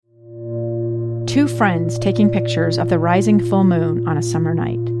Two friends taking pictures of the rising full moon on a summer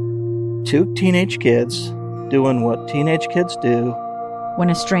night. Two teenage kids doing what teenage kids do. When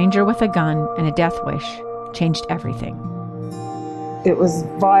a stranger with a gun and a death wish changed everything. It was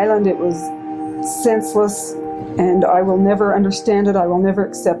violent, it was senseless, and I will never understand it, I will never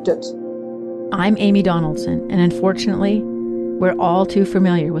accept it. I'm Amy Donaldson, and unfortunately, we're all too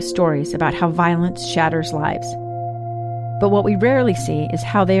familiar with stories about how violence shatters lives. But what we rarely see is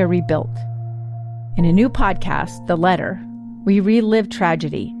how they are rebuilt. In a new podcast, The Letter, we relive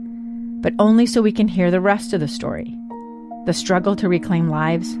tragedy, but only so we can hear the rest of the story. The struggle to reclaim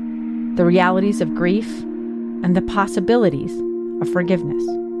lives, the realities of grief, and the possibilities of forgiveness.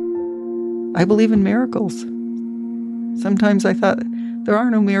 I believe in miracles. Sometimes I thought, there are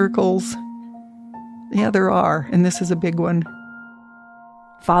no miracles. Yeah, there are, and this is a big one.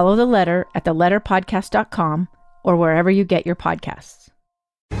 Follow The Letter at theletterpodcast.com or wherever you get your podcasts.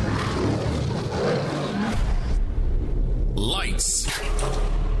 Lights.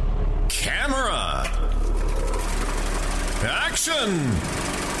 Camera. Action.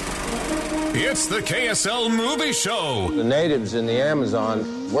 It's the KSL Movie Show. The natives in the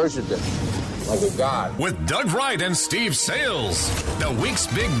Amazon worshipped it like a god. With Doug Wright and Steve Sales. The week's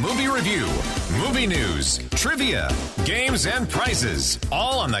big movie review, movie news, trivia, games, and prizes.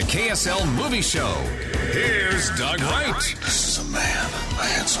 All on the KSL Movie Show. Here's Doug Wright. This is a man, a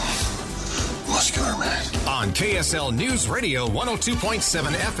handsome, muscular man. On KSL News Radio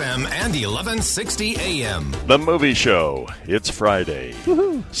 102.7 FM and 1160 AM. The Movie Show. It's Friday.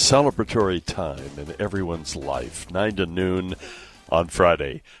 Woo-hoo. Celebratory time in everyone's life. 9 to noon on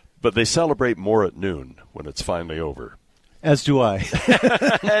Friday. But they celebrate more at noon when it's finally over. As do I.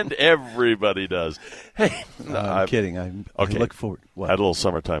 And everybody does. Hey, no, I'm kidding. I look forward. What? I had a little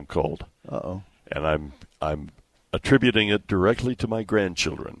summertime cold. Uh-oh. And I'm attributing it directly to my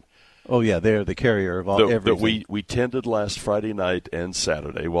grandchildren. Oh, yeah, they're the carrier of everything. We tended last Friday night and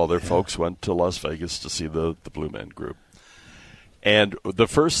Saturday while their folks went to Las Vegas to see the Blue Man Group. And the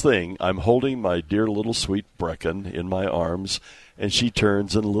first thing, I'm holding my dear little sweet Brecken in my arms, and she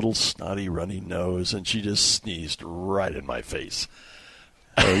turns in a little snotty, runny nose, and she just sneezed right in my face.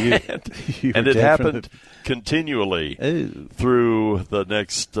 Oh, and it happened continually through the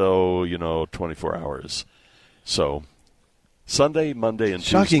next, 24 hours. So Sunday, Monday, and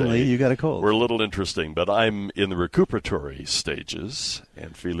shockingly, Tuesday you got a cold. Were a little interesting, but I'm in the recuperatory stages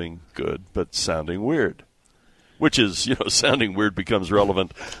and feeling good, but sounding weird. Which is, sounding weird becomes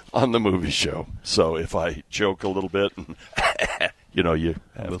relevant on the movie show. So if I joke a little bit, and I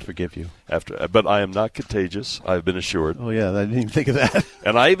will forgive you. But I am not contagious. I've been assured. Oh, yeah, I didn't even think of that.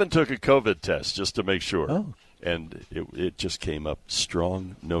 And I even took a COVID test just to make sure. Oh. And it just came up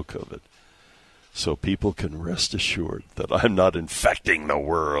strong, no COVID. So people can rest assured that I'm not infecting the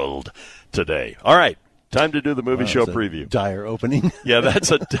world today. All right. Time to do the movie show preview. Dire opening. Yeah,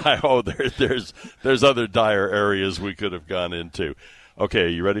 that's a dire. Oh, there's other dire areas we could have gone into. Okay, are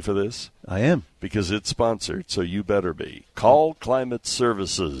you ready for this? I am. Because it's sponsored, so you better be. Call Climate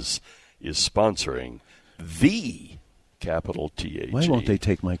Services is sponsoring the capital THE. Why won't they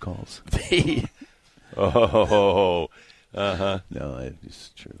take my calls? The. Oh. Uh-huh. No,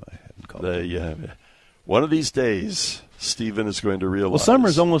 it's true. I haven't called. One of these days, Stephen is going to realize. Well,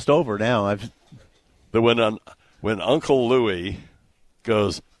 summer's almost over now. That when Uncle Louie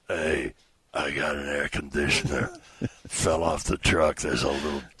goes, hey, I got an air conditioner, fell off the truck, there's a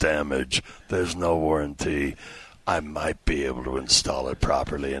little damage, there's no warranty, I might be able to install it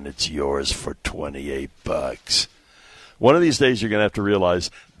properly, and it's yours for $28. One of these days you're going to have to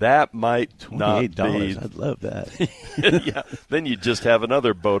realize that might not be. $28, I'd love that. Yeah, then you just have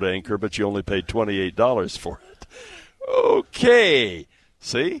another boat anchor, but you only paid $28 for it. Okay.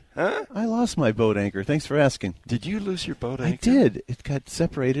 See? Huh? I lost my boat anchor. Thanks for asking. Did you lose your boat anchor? I did. It got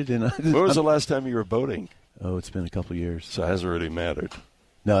separated. When was the last time you were boating? Oh, it's been a couple years. So it hasn't really mattered.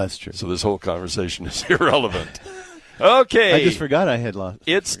 No, that's true. So this whole conversation is irrelevant. Okay. I just forgot I had lost.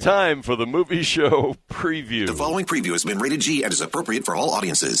 It's time for the movie show preview. The following preview has been rated G and is appropriate for all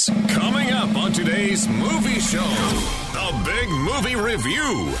audiences. Coming up on today's movie show, the Big Movie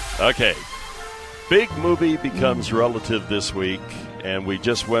Review. Okay. Big movie becomes relative this week, and we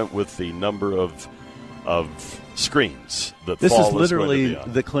just went with the number of screens that this fall is literally going to be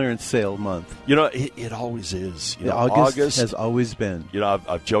on. The clearance sale month. It always is. August has always been.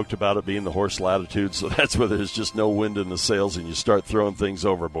 I've joked about it being the horse latitude, so that's where there's just no wind in the sails and you start throwing things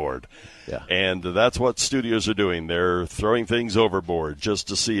overboard. Yeah. And that's what studios are doing. They're throwing things overboard just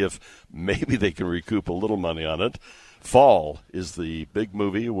to see if maybe they can recoup a little money on it. Fall is the big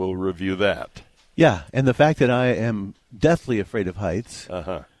movie. We'll review that. Yeah, and the fact that I am deathly afraid of heights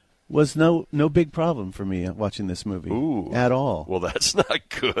was no big problem for me watching this movie at all. Well, that's not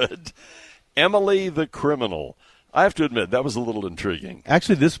good. Emily the Criminal. I have to admit, that was a little intriguing.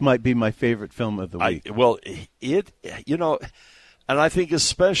 Actually, this might be my favorite film of the week. And I think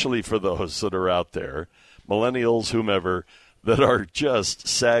especially for those that are out there, millennials, whomever, that are just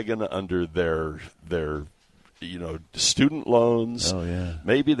sagging under their student loans. Oh, yeah.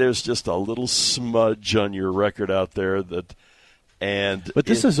 Maybe there's just a little smudge on your record out there that. But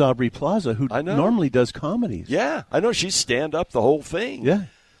this is Aubrey Plaza, who normally does comedies. Yeah, I know. She's stand-up the whole thing. Yeah.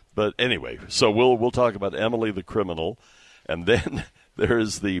 But anyway, so we'll talk about Emily the Criminal, and then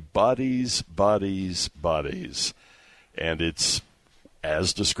there's the Bodies, Bodies, Bodies. And it's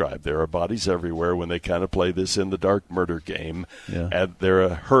as described. There are bodies everywhere when they kind of play this in the dark murder game. Yeah. They're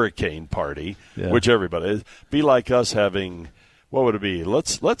a hurricane party, which everybody be like us having. What would it be?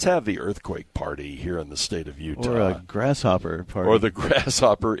 Let's have the earthquake party here in the state of Utah, or a grasshopper party, or the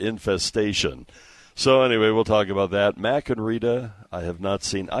grasshopper infestation. So anyway, we'll talk about that. Mac and Rita, I have not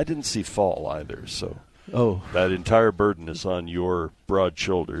seen. I didn't see Fall either, so that entire burden is on your broad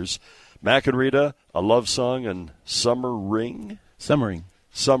shoulders. Mac and Rita, A Love Song, and Summering.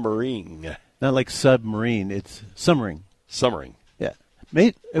 Not like submarine. It's Summering. Yeah.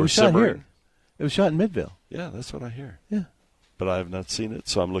 It was shot here. It was shot in Midvale. Yeah, that's what I hear. Yeah. But I have not seen it,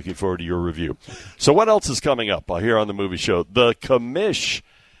 so I'm looking forward to your review. So what else is coming up here on the movie show? The Commish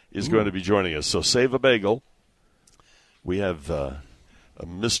is going to be joining us. So save a bagel. We have a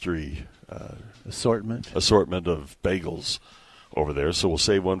mystery assortment of bagels over there. So we'll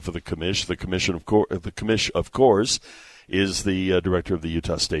save one for the Commish. The Commish, of course, is the director of the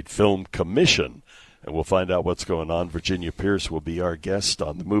Utah State Film Commission. And we'll find out what's going on. Virginia Pierce will be our guest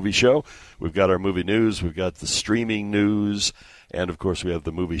on the movie show. We've got our movie news. We've got the streaming news. And, of course, we have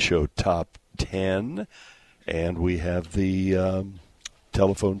the movie show Top 10. And we have the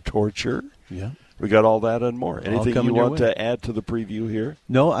telephone torture. Yeah. We got all that and more. Anything you want to add to the preview here?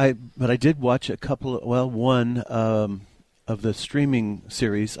 No, but I did watch one of the streaming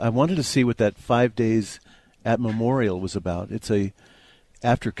series. I wanted to see what that 5 days at Memorial was about. It's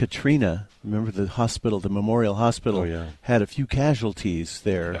after Katrina, remember the Memorial Hospital had a few casualties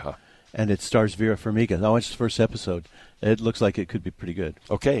there, and it stars Vera Farmiga. I watched the first episode. It looks like it could be pretty good.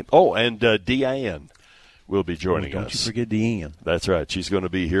 Okay. Oh, and Deanne will be joining us. Don't you forget Deanne. That's right. She's going to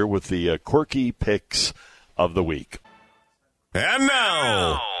be here with the quirky picks of the week. And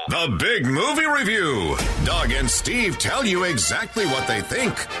now, the big movie review. Doug and Steve tell you exactly what they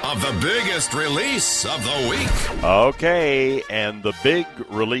think of the biggest release of the week. Okay, and the big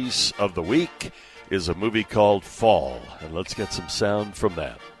release of the week is a movie called Fall. And let's get some sound from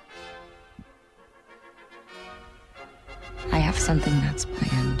that. I have something that's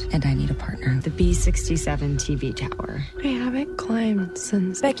planned, and I need a partner. The B67 TV tower. I haven't climbed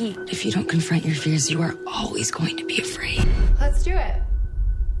since... Becky, if you don't confront your fears, you are always going to be afraid. Let's do it.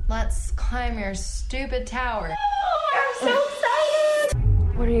 Let's climb your stupid tower. Oh, I'm so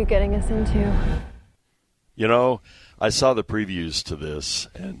excited! What are you getting us into? You know, I saw the previews to this,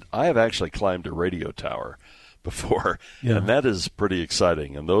 and I have actually climbed a radio tower before, and that is pretty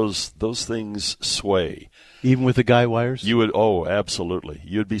exciting. And those things sway. Even with the guy wires? You would, absolutely.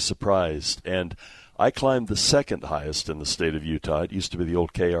 You'd be surprised. And I climbed the second highest in the state of Utah. It used to be the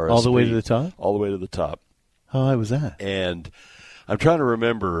old KRSP. All the way to the top? All the way to the top. How high was that? And I'm trying to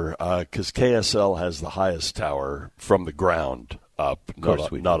remember, because KSL has the highest tower from the ground up,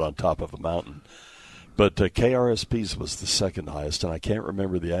 not on top of a mountain. But KRSP's was the second highest, and I can't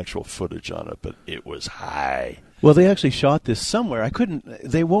remember the actual footage on it, but it was high. Well, they actually shot this somewhere.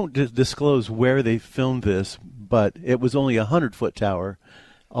 They won't disclose where they filmed this, but it was only a 100-foot tower,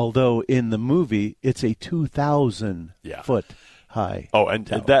 although in the movie it's a 2,000-foot high. Oh, and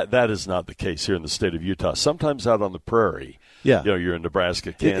tower. that is not the case here in the state of Utah. Sometimes out on the prairie. Yeah. You're in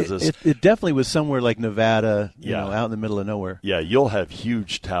Nebraska, Kansas. It definitely was somewhere like Nevada, out in the middle of nowhere. Yeah, you'll have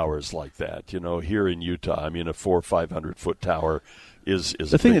huge towers like that. Here in Utah, I mean, a 400- or 500-foot tower is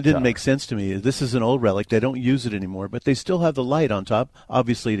the thing that didn't tower. make sense to me is this is an old relic. They don't use it anymore, but they still have the light on top,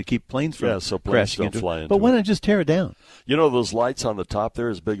 obviously to keep planes from crashing don't fly into But why it. not just tear it down? Those lights on the top, they're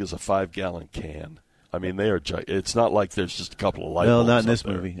as big as a 5-gallon can. I mean, they are. It's not like there's just a couple of light bulbs. Well, not in this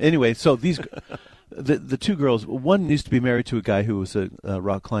there. movie. Anyway, so these. The two girls, one used to be married to a guy who was a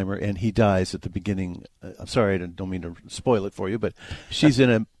rock climber, and he dies at the beginning. I'm sorry, I don't mean to spoil it for you, but she's in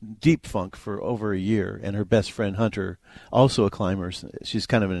a deep funk for over a year, and her best friend, Hunter, also a climber, she's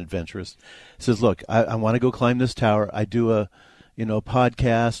kind of an adventurous, says, look, I want to go climb this tower. I do a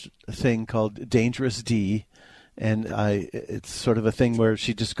podcast thing called Dangerous D, and it's sort of a thing where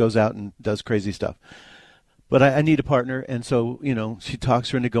she just goes out and does crazy stuff. But I need a partner, and so, she talks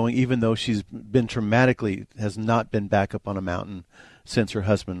her into going, even though she's been has not been back up on a mountain since her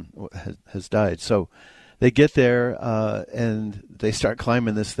husband has died. So they get there, and they start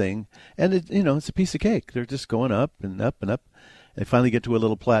climbing this thing, and it's a piece of cake. They're just going up and up and up. They finally get to a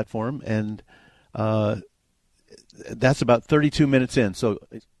little platform, and that's about 32 minutes in. So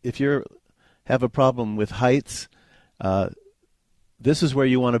if you have a problem with heights, this is where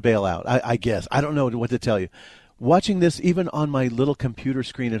you want to bail out, I guess. I don't know what to tell you. Watching this, even on my little computer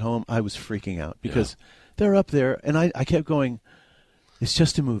screen at home, I was freaking out because they're up there, and I kept going, it's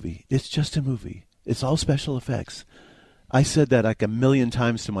just a movie. It's just a movie. It's all special effects. I said that like a million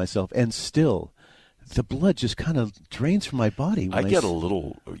times to myself, and still, the blood just kind of drains from my body. I get a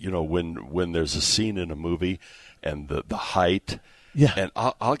little, when there's a scene in a movie and the height, and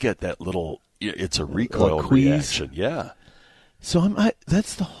I'll get that little, it's a recoil reaction. Yeah. So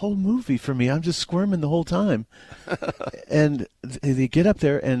that's the whole movie for me. I'm just squirming the whole time. And they get up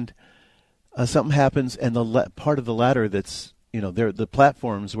there, and something happens, and the part of the ladder that's, the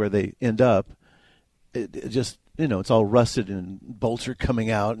platforms where they end up, it just, it's all rusted and bolts are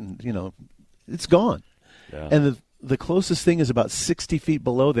coming out, and, it's gone. Yeah. And the closest thing is about 60 feet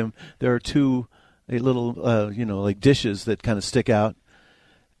below them. There are two little, like dishes that kind of stick out.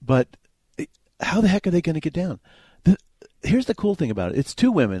 But how the heck are they going to get down? Here's the cool thing about it. It's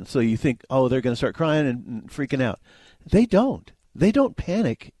two women, so you think, oh, they're going to start crying and freaking out. They don't. They don't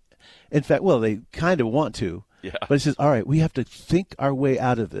panic. In fact, well, they kind of want to. Yeah. But it says, all right, we have to think our way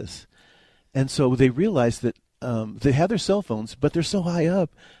out of this. And so they realize that they have their cell phones, but they're so high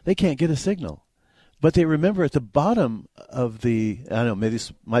up, they can't get a signal. But they remember at the bottom of I don't know, maybe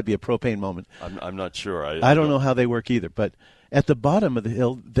this might be a propane moment. I'm not sure. I don't know how they work either. But at the bottom of the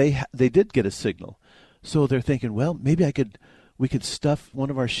hill, they did get a signal. So they're thinking, well, maybe we could stuff one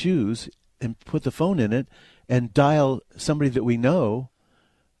of our shoes and put the phone in it and dial somebody that we know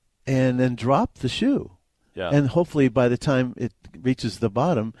and then drop the shoe. Yeah. And hopefully by the time it reaches the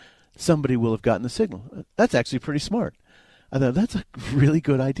bottom, somebody will have gotten the signal. That's actually pretty smart. I thought that's a really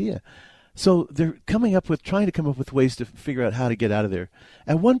good idea. So they're trying to come up with ways to figure out how to get out of there.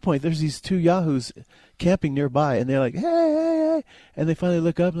 At one point, there's these two yahoos camping nearby, and they're like, hey, hey, hey. And they finally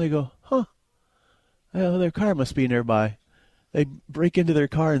look up and they go, huh. Oh, their car must be nearby. They break into their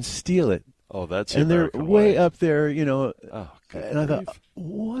car and steal it. Oh, that's and they're American way way. Up there, Oh, and I thought,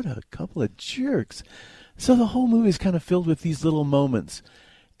 what a couple of jerks. So the whole movie is kind of filled with these little moments,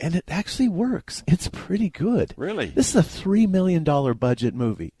 and it actually works. It's pretty good. Really? This is a $3 million budget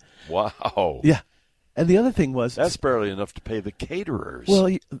movie. Wow. Yeah. And the other thing was... That's barely enough to pay the caterers.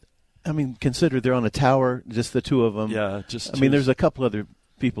 Well, I mean, consider they're on a tower, just the two of them. Yeah, just I mean, there's a couple other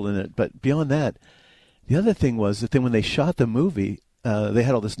people in it, but beyond that... The other thing was that then when they shot the movie, they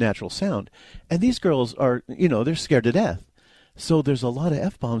had all this natural sound. And these girls are, they're scared to death. So there's a lot of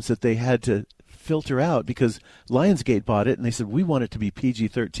F-bombs that they had to filter out because Lionsgate bought it, and they said, we want it to be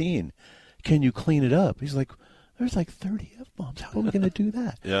PG-13. Can you clean it up? He's like, there's like 30 F-bombs. How are we going to do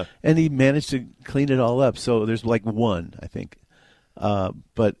that? Yeah. And he managed to clean it all up. So there's like one, I think.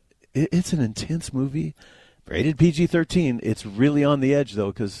 But it's an intense movie. Rated PG-13. It's really on the edge,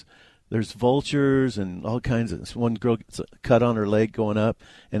 though, because... There's vultures and all kinds of... One girl gets a cut on her leg going up,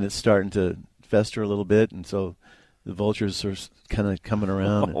 and it's starting to fester a little bit, and so the vultures are kind of coming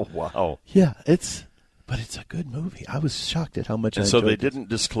around. Oh, wow. Yeah, but it's a good movie. I was shocked at how much I enjoyed it. And so they didn't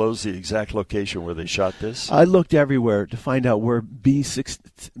disclose the exact location where they shot this? I looked everywhere to find out where B67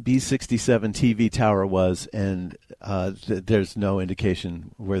 TV tower was, and there's no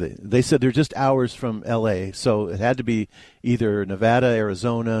indication where they said they're just hours from L.A., so it had to be either Nevada,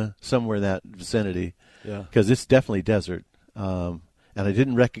 Arizona, somewhere in that vicinity. Yeah. Because it's definitely desert. And I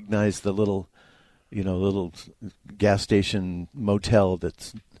didn't recognize the little gas station motel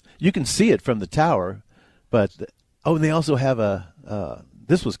that's... You can see it from the tower, but... and they also have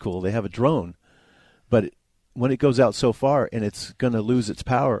this was cool, they have a drone, but when it goes out so far and it's going to lose its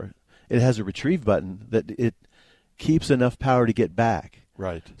power, it has a retrieve button that it keeps enough power to get back.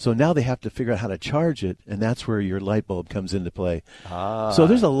 Right. So now they have to figure out how to charge it, and that's where your light bulb comes into play. So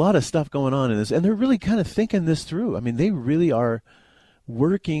there's a lot of stuff going on in this, and they're really kind of thinking this through. I mean, they really are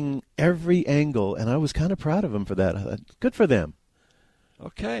working every angle, and I was kind of proud of them for that. I thought, good for them.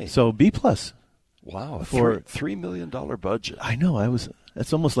 Okay. So B+. Wow, for $3 million budget. I know.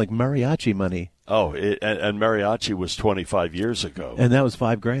 That's almost like mariachi money. Oh, and mariachi was 25 years ago, and that was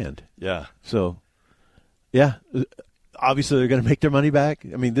 $5,000. Yeah. So, yeah, obviously they're going to make their money back.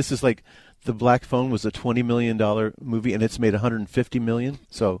 I mean, this is like The Black Phone was a $20 million movie, and it's made $150 million.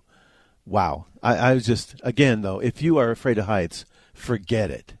 So, wow. I was just, again though, if you are afraid of heights, forget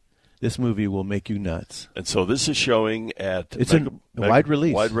it. This movie will make you nuts. And so this is showing at... It's a wide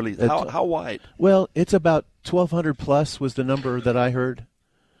release. Wide release. How wide? Well, it's about 1,200 plus was the number that I heard.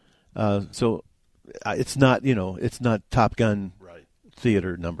 So it's not, it's not Top Gun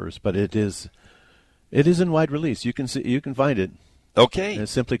theater numbers, but it is in wide release. You can find it. Okay. And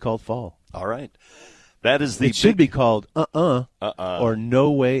it's simply called Fall. All right. That is the It should be called or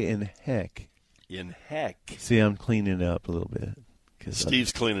No Way in Heck. In Heck. See, I'm cleaning it up a little bit.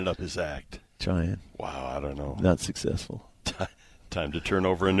 Steve's cleaning up his act. Trying. Wow, I don't know. Not successful. Time to turn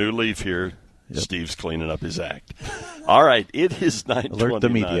over a new leaf here. Yep. Steve's cleaning up his act. All right, it is 9:29. Alert the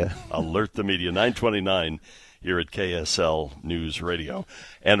media. Alert the media. 9:29 here at KSL News Radio.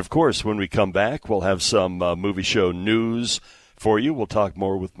 And, of course, when we come back, we'll have some movie show news for you. We'll talk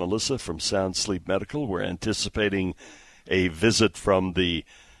more with Melissa from Sound Sleep Medical. We're anticipating a visit from the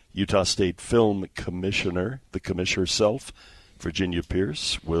Utah State Film Commissioner, the commissioner herself, Virginia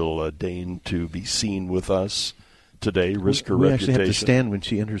Pierce, will deign to be seen with us today, risk her reputation. We actually have to stand when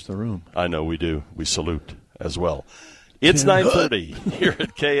she enters the room. I know we do. We salute as well. It's 9:30 here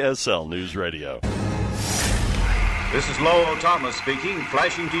at KSL News Radio. This is Lowell Thomas speaking,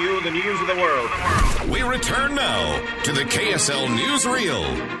 flashing to you the news of the world. We return now to the KSL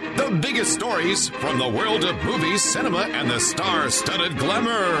Newsreel. The biggest stories from the world of movies, cinema, and the star-studded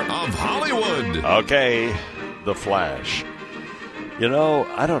glamour of Hollywood. Okay, The Flash.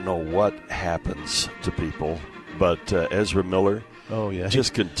 I don't know what happens to people, but Ezra Miller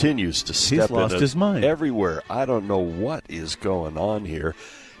just continues to step He's lost his mind everywhere. I don't know what is going on here.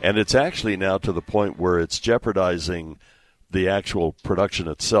 And it's actually now to the point where it's jeopardizing the actual production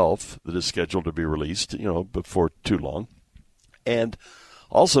itself that is scheduled to be released, before too long. And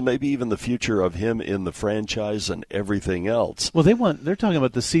also maybe even the future of him in the franchise and everything else. Well, they're talking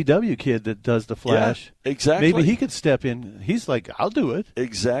about the CW kid that does The Flash. Yeah, exactly. Maybe he could step in. He's like, I'll do it.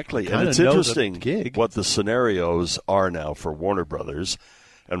 Exactly. And it's interesting what the scenarios are now for Warner Brothers.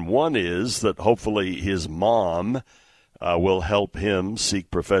 And one is that hopefully his mom will help him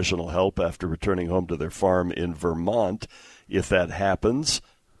seek professional help after returning home to their farm in Vermont. If that happens,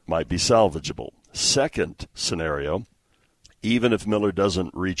 might be salvageable. Second scenario, even if Miller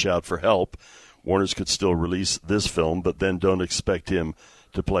doesn't reach out for help, Warner's could still release this film, but then don't expect him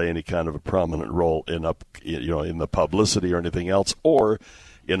to play any kind of a prominent role in the publicity or anything else, or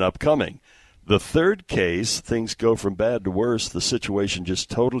in upcoming. The third case, things go from bad to worse. The situation just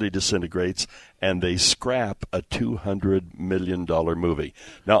totally disintegrates, and they scrap a $200 million movie.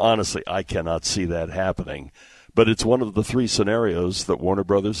 Now, honestly, I cannot see that happening, but it's one of the three scenarios that Warner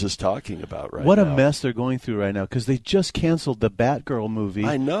Brothers is talking about right now. What a mess they're going through right now, because they just canceled the Batgirl movie.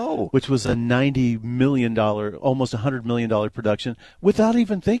 I know. Which was a $90 million, almost $100 million production, without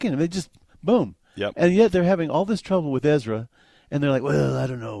even thinking. They just, boom. Yep. And yet they're having all this trouble with Ezra. And they're like, well, I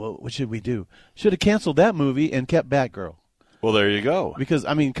don't know. What should we do? Should have canceled that movie and kept Batgirl. Well, there you go. Because,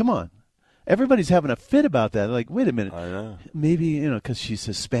 come on. Everybody's having a fit about that. They're like, wait a minute. I know. Maybe, because she's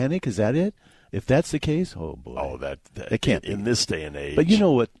Hispanic. Is that it? If that's the case, oh, boy. Oh, that can't in this day and age. But you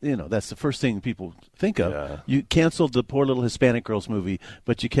know what? That's the first thing people think of. Yeah. You canceled the poor little Hispanic girl's movie,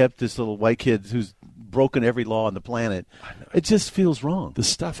 but you kept this little white kid who's broken every law on the planet. It just feels wrong. The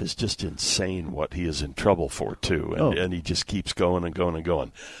stuff is just insane what he is in trouble for, too. And he just keeps going and going and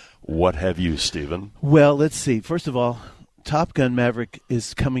going. What have you, Stephen? Well, let's see. First of all, Top Gun Maverick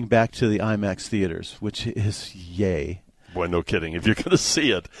is coming back to the IMAX theaters, which is yay. Boy, no kidding. If you're going to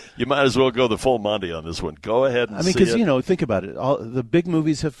see it, you might as well go the full Monty on this one. Go ahead and see it. Because, think about it. All the big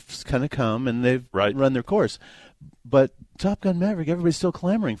movies have kind of come, and they've run their course. But Top Gun Maverick, everybody's still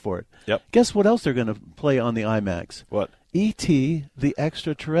clamoring for it. Yep. Guess what else they're going to play on the IMAX? What? E.T. the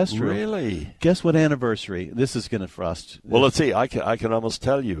Extraterrestrial. Really? Guess what anniversary? This is going to frost. Well, let's see. I can almost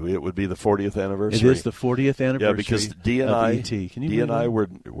tell you it would be the 40th anniversary. It is the 40th anniversary. Yeah, because Dee and I were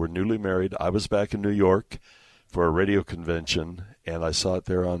newly married. I was back in New York for a radio convention, and I saw it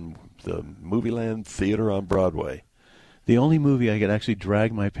there on the Movieland Theater on Broadway. The only movie I could actually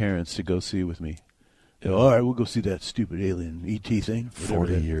drag my parents to go see with me. All right, we'll go see that stupid alien E.T. thing.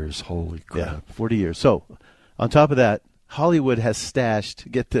 40 years, holy crap. Yeah, 40 years. So, on top of that, Hollywood has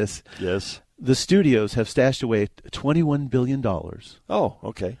stashed, get this. Yes. The studios have stashed away $21 billion. Oh,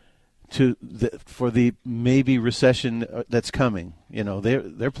 okay. For the maybe recession that's coming.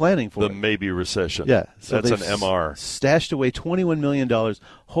 They're planning for the maybe recession. Yeah. So that's an MR. Stashed away $21 million,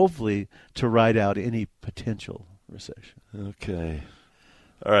 hopefully to ride out any potential recession. Okay.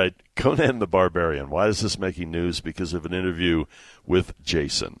 All right. Conan the Barbarian. Why is this making news? Because of an interview with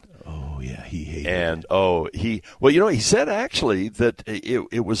Jason. Oh, yeah. He hated it. He said actually that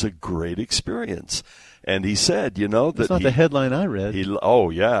it was a great experience. And he said, that that's not the headline I read. Oh,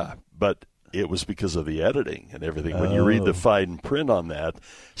 yeah. but it was because of the editing and everything. When you read the fine print on that,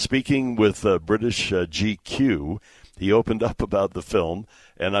 speaking with British GQ, he opened up about the film,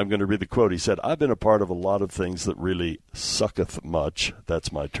 and I'm going to read the quote. He said, "I've been a part of a lot of things that really sucketh much,"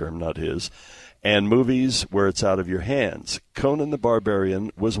 that's my term, not his, "and movies where it's out of your hands. Conan the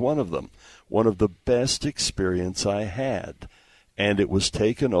Barbarian was one of them, one of the best experience I had. And it was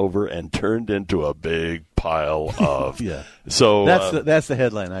taken over and turned into a big pile of." Yeah. So that's the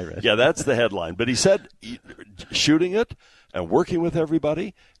headline I read. Yeah, that's the headline. But he said shooting it and working with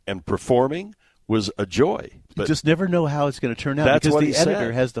everybody and performing was a joy. But you just never know how it's going to turn out that's because what the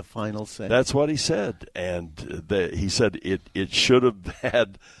editor has the final say. That's what he said. And he said it should have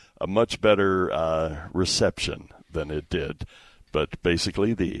had a much better reception than it did. But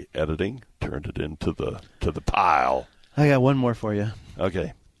basically the editing turned it into the pile. I got one more for you.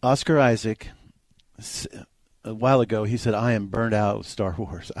 Okay. Oscar Isaac, a while ago, he said, "I am burned out with Star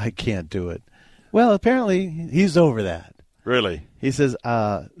Wars. I can't do it." Well, apparently he's over that. Really? He says,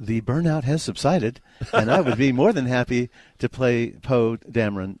 the burnout has subsided, and I would be more than happy to play Poe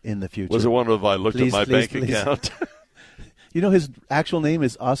Dameron in the future. Was it one of I looked at my bank account? You know, his actual name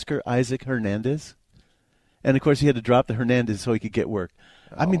is Oscar Isaac Hernandez. And, of course, he had to drop the Hernandez so he could get work.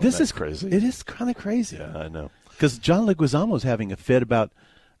 I mean, this is crazy. It is kind of crazy. Yeah, I know. Because John Leguizamo's having a fit about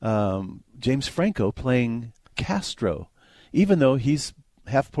James Franco playing Castro, even though he's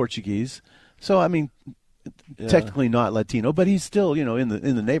half Portuguese. So, I mean, technically not Latino, but he's still, in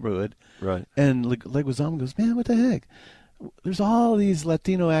the neighborhood. Right. And Leguizamo goes, "Man, what the heck? There's all these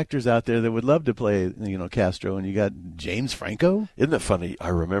Latino actors out there that would love to play, Castro, and you got James Franco." Isn't that funny? I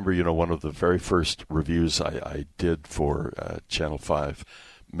remember, one of the very first reviews I did for Channel 5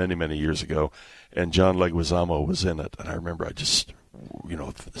 many, many years ago, and John Leguizamo was in it, and I remember I just,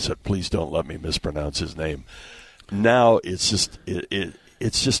 said, "Please don't let me mispronounce his name." Now it's just it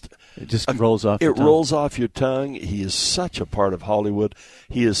just rolls off. It rolls off your tongue. He is such a part of Hollywood.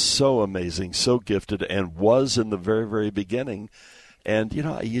 He is so amazing, so gifted, and was in the very, very beginning. And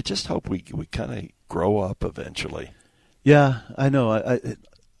you just hope we kind of grow up eventually. Yeah, I know.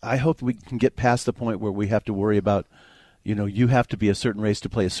 I hope we can get past the point where we have to worry about, you have to be a certain race to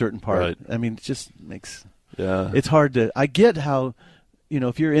play a certain part. Right. I mean, it just makes it's hard to. I get how,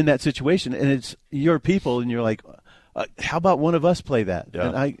 if you're in that situation and it's your people and you're like, how about one of us play that? Yeah.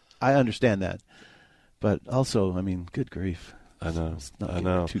 And I understand that, but also, I mean, good grief. I know. It's not I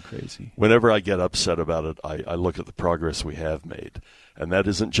know. too crazy. Whenever I get upset about it, I look at the progress we have made, and that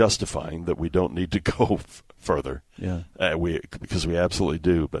isn't justifying that we don't need to go further. Yeah, because we absolutely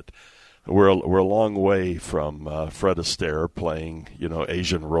do. But we're a long way from Fred Astaire playing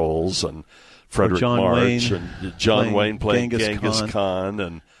Asian roles and Frederick March and John Wayne playing Genghis Khan.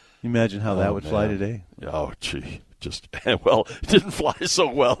 And imagine how that would fly today. Oh, gee. It didn't fly so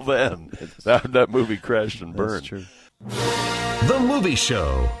well then. That movie crashed and burned. That's true. The Movie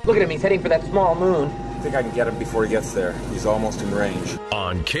Show. Look at him, he's heading for that small moon. I think I can get him before he gets there. He's almost in range.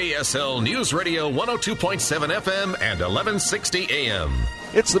 On KSL News Radio 102.7 FM and 1160 AM.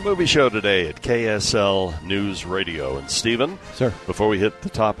 It's the Movie Show today at KSL News Radio. And Stephen, sir, before we hit the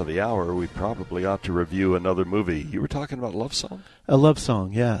top of the hour, we probably ought to review another movie. You were talking about Love Song? A love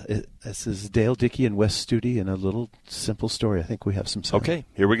song, yeah. This is Dale Dickey and Wes Studi and a little simple story. I think we have some sound. Okay,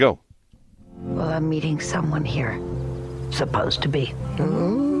 here we go. Well, I'm meeting someone here. Supposed to be.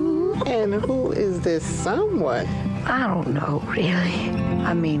 And who is this someone? I don't know, really.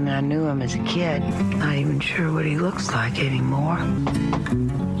 I mean, I knew him as a kid. Not even sure what he looks like anymore.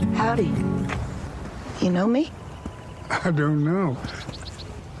 Howdy. You know me? I don't know.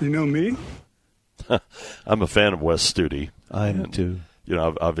 You know me? I'm a fan of Wes Studi. I am too.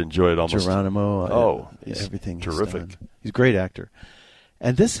 I've enjoyed almost Geronimo. He's everything. terrific. He's a great actor.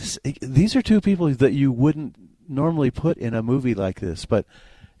 And these are two people that you wouldn't normally put in a movie like this, but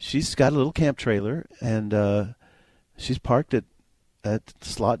she's got a little camp trailer and she's parked at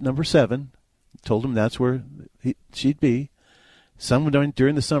slot number 7. Told him that's where she'd be. Sometime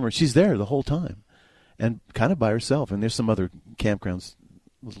during the summer, she's there the whole time, and kind of by herself. And there's some other campgrounds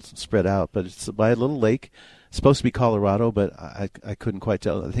spread out, but it's by a little lake. It's supposed to be Colorado, but I couldn't quite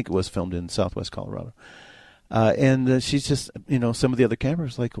tell. I think it was filmed in Southwest Colorado. And she's just, some of the other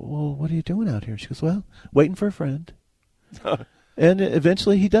campers like, "Well, what are you doing out here?" She goes, "Well, waiting for a friend." And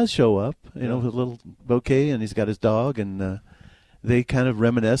eventually he does show up, with a little bouquet, and he's got his dog, and they kind of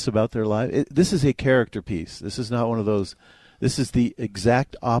reminisce about their life. This is a character piece. This is not one of those. This is the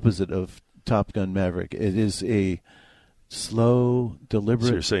exact opposite of Top Gun Maverick. It is a slow, deliberate.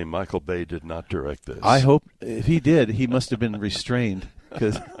 So you're saying Michael Bay did not direct this? I hope if he did, he must have been restrained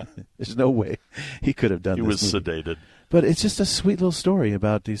because There's no way he could have done this. He was movie. sedated. But it's just a sweet little story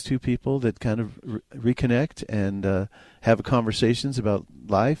about these two people that kind of reconnect and have conversations about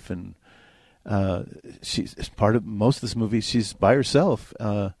life. And she's part of most of this movie. She's by herself,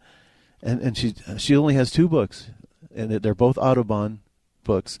 and she only has 2 books, and they're both Audubon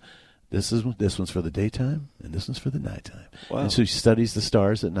books. This one's for the daytime, and this one's for the nighttime. Wow. And so she studies the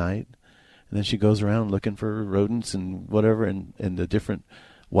stars at night, and then she goes around looking for rodents and whatever, and the different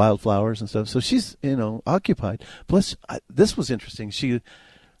wildflowers and stuff. So she's, occupied. Plus, this was interesting. She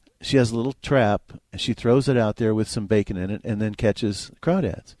has a little trap, and she throws it out there with some bacon in it, and then catches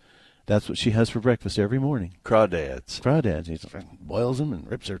crawdads. That's what she has for breakfast every morning. Crawdads. She boils them and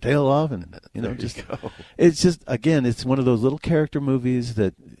rips her tail off, and it's just, again, it's one of those little character movies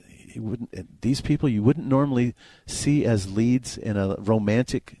that these people you wouldn't normally see as leads in a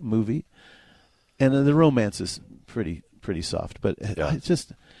romantic movie, and the romance is pretty soft, but it's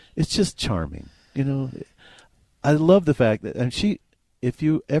just charming. I love the fact that, and if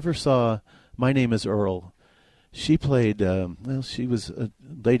you ever saw My Name is Earl, she played, she was a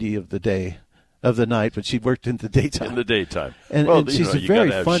lady of the night, but she worked in the daytime. In the daytime. And she's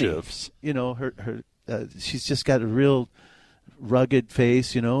very funny. Shifts. She's just got a real rugged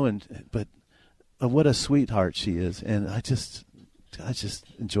face, but what a sweetheart she is. And I just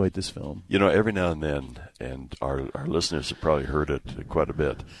enjoyed this film. Every now and then, and our listeners have probably heard it quite a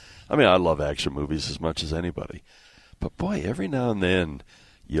bit. I mean, I love action movies as much as anybody. But boy, every now and then,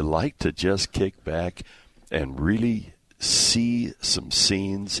 you like to just kick back and really see some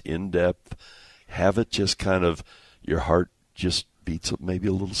scenes in depth, have it just kind of, your heart just beats maybe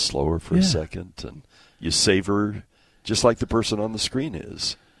a little slower for a second, and you savor just like the person on the screen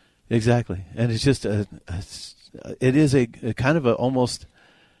is. Exactly. And it's just it is a kind of almost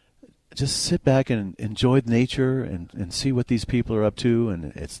just sit back and enjoy nature and see what these people are up to,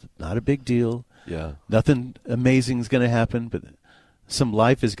 and it's not a big deal. Yeah. Nothing amazing is going to happen, but some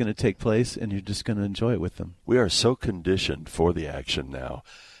life is going to take place, and you're just going to enjoy it with them. We are so conditioned for the action now.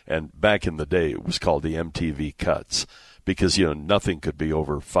 And back in the day, it was called the MTV cuts, because, nothing could be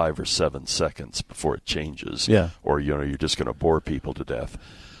over 5 or 7 seconds before it changes. Yeah. Or, you're just going to bore people to death.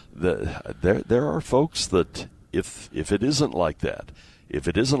 There are folks that if it isn't like that, if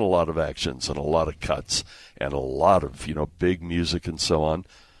it isn't a lot of actions and a lot of cuts and a lot of, big music and so on,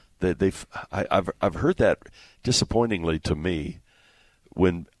 I've heard that disappointingly to me,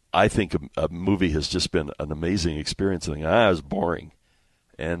 when I think a movie has just been an amazing experience, and it was boring.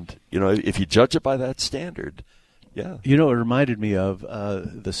 And, if you judge it by that standard, yeah. It reminded me of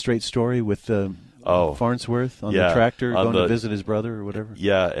the Straight Story with Farnsworth on the tractor going to visit his brother or whatever.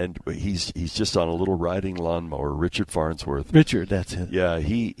 Yeah, and he's just on a little riding lawnmower, Richard Farnsworth. Richard, that's it. Yeah,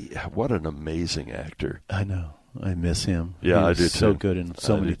 what an amazing actor. I know. I miss him. Yeah, I do too. So good in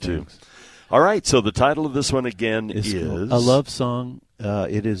so many things. All right, so the title of this one again is A Love Song.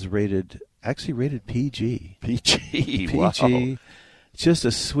 It is rated PG. PG, wow. Just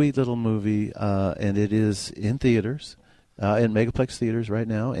a sweet little movie, and it is in theaters, in Megaplex theaters right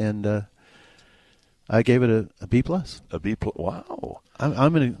now, and I gave it a B+. A B+. Wow.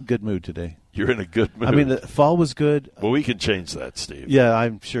 I'm in a good mood today. You're in a good mood. I mean, the fall was good. Well, we can change that, Steve. Yeah,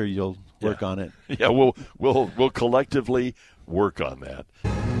 I'm sure you'll work on it. Yeah, we'll collectively work on that.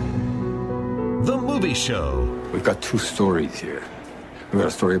 The Movie Show. We've got 2 stories here. We've got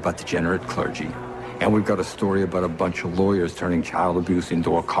a story about degenerate clergy, and we've got a story about a bunch of lawyers turning child abuse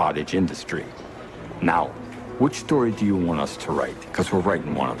into a cottage industry. Now, which story do you want us to write? Because we're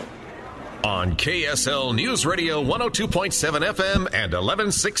writing one of them. On KSL News Radio 102.7 FM and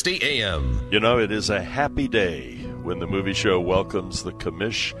 1160 AM. It is a happy day when the Movie Show welcomes the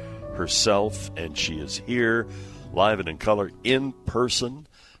commish herself, and she is here live and in color in person.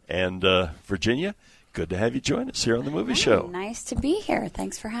 And Virginia, good to have you join us here on the Movie Show. Nice to be here.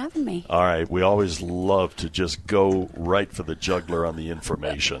 Thanks for having me. All right. We always love to just go right for the jugular on the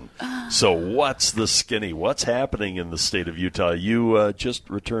information. So what's the skinny? What's happening in the state of Utah? You just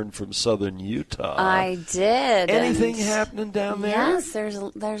returned from southern Utah. I did. Anything happening down there? Yes, there's a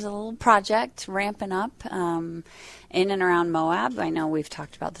little project ramping up in and around Moab. I know we've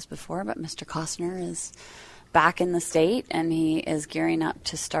talked about this before, but Mr. Costner is back in the state, and he is gearing up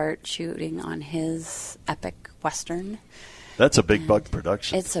to start shooting on his epic Western. That's a big buck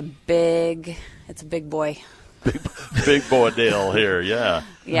production. It's a big boy. Big boy deal here, yeah.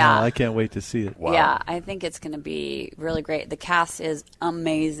 Yeah. I can't wait to see it. Wow. Yeah, I think it's going to be really great. The cast is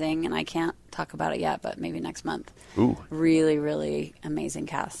amazing, and I can't talk about it yet, but maybe next month. Ooh. Really, really amazing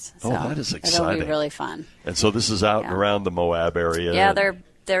cast. So that is exciting. It'll be really fun. And so this is out and around the Moab area. Yeah, they're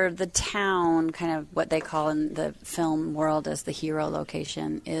they're the town, kind of what they call in the film world as the hero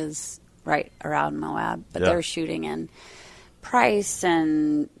location, is right around Moab. But they're shooting in Price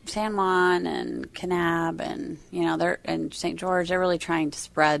and San Juan and Kanab and they're in St. George. They're really trying to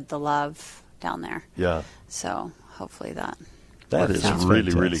spread the love down there. Yeah. So hopefully that is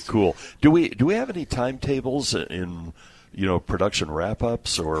really, really cool. Do we have any timetables in production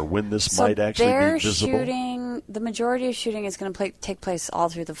wrap-ups or when this might actually be visible? Shooting, the majority of shooting is going to take place all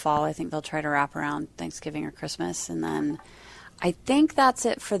through the fall. I think they'll try to wrap around Thanksgiving or Christmas, and then I think that's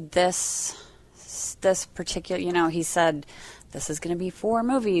it for this particular. He said this is going to be 4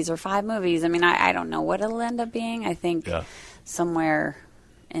 movies or 5 movies. I mean, I don't know what it'll end up being. I think somewhere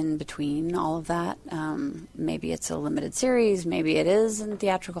in between all of that. Maybe it's a limited series. Maybe it is in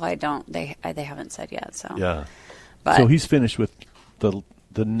theatrical. They haven't said yet. So yeah. But so he's finished with the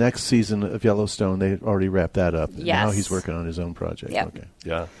next season of Yellowstone. They already wrapped that up. And now he's working on his own project. Yep. Okay.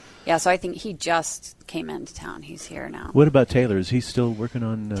 Yeah. Yeah, so I think he just came into town. He's here now. What about Taylor? Is he still working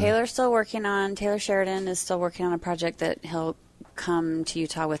on... Taylor Sheridan is still working on a project that he'll come to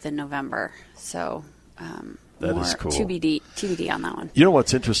Utah with in November. So that is cool. TBD on that one. You know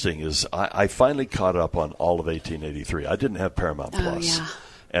what's interesting is I finally caught up on all of 1883. I didn't have Paramount Plus. Yeah.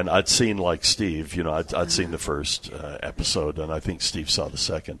 And I'd seen, like Steve, I'd seen the first episode, and I think Steve saw the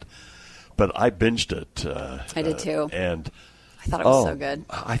second. But I binged it. I did too. And I thought it was so good.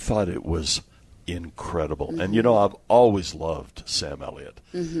 I thought it was incredible. Mm-hmm. And, I've always loved Sam Elliott.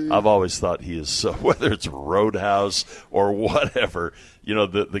 Mm-hmm. I've always thought he is so, whether it's Roadhouse or whatever,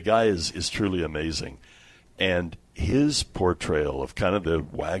 the guy is truly amazing. And his portrayal of kind of the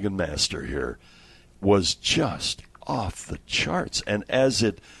wagon master here was just off the charts. And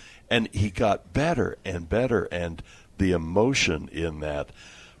and he got better and better, and the emotion in that.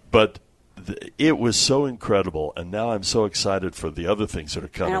 But it was so incredible, and now I'm so excited for the other things that are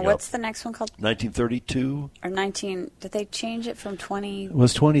coming up. What's the next one called? 1932? Or 19... Did they change it from 20? It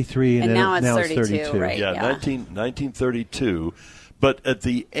was 23, and now it's 32, right? Yeah, 1932. But at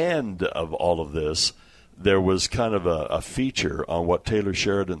the end of all of this, there was kind of a feature on what Taylor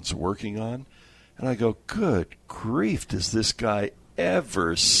Sheridan's working on. And I go, good grief, does this guy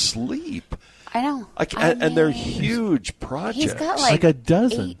ever sleep? I know. And they're huge projects. He's got like a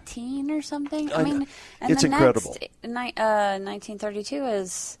dozen. 18 or something. I mean, and it's incredible. 1932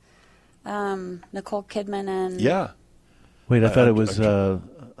 is Nicole Kidman and... Yeah. Wait, I thought it was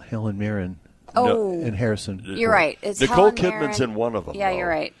Helen Mirren. And Harrison. You're right. It's Nicole Helen Kidman's Mirren. in one of them. Yeah, though. you're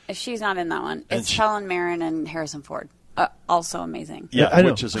right. She's not in that one. It's Helen Mirren and Harrison Ford. Also amazing. Yeah,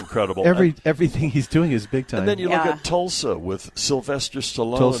 which is incredible. Everything he's doing is big time. And then you look at Tulsa with Sylvester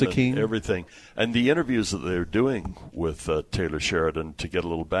Stallone Tulsa and King. Everything. And the interviews that they're doing with Taylor Sheridan, to get a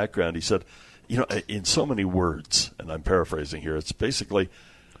little background, he said, in so many words, and I'm paraphrasing here, it's basically,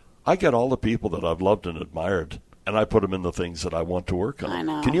 I get all the people that I've loved and admired, and I put them in the things that I want to work on. I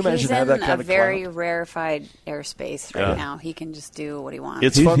know. Can you imagine how that kind of He's in a very rarefied airspace right now. He can just do what he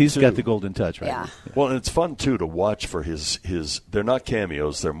wants. He's got the golden touch, right? Yeah. Well, and it's fun, too, to watch for his they're not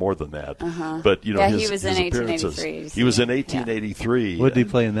cameos, they're more than that. Uh-huh. But, he was in 1883. He was in 1883. What did he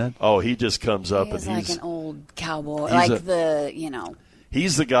play in that? Oh, he just comes up He's and like an old cowboy.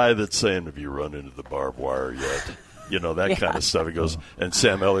 He's the guy that's saying, have you run into the barbed wire yet? That kind of stuff. He goes, and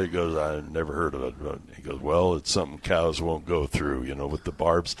Sam Elliott goes, I never heard of it. He goes, well, it's something cows won't go through, with the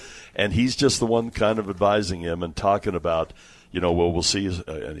barbs. And he's just the one kind of advising him and talking about, well, we'll see you.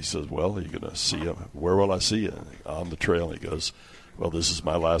 And he says, well, are you going to see him? Where will I see you? On the trail. And he goes, well, this is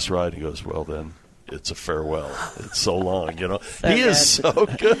my last ride. He goes, well, then it's a farewell. It's so long, He is so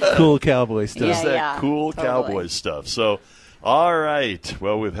good. Cool cowboy stuff. Just that cool cowboy stuff. So, all right.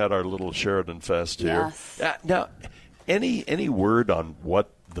 Well, we've had our little Sheridan Fest here. Yes. Now, any word on what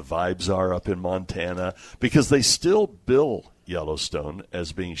the vibes are up in Montana? Because they still bill Yellowstone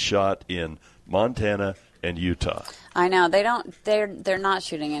as being shot in Montana and Utah. I know they're not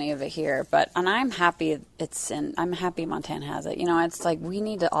shooting any of it here, and I'm happy I'm happy Montana has it. It's like we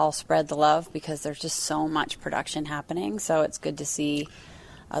need to all spread the love because there's just so much production happening. So it's good to see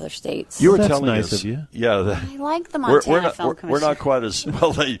other states. You were That's telling nice us, of you. Yeah, I like the Montana Film Commission. We're not quite as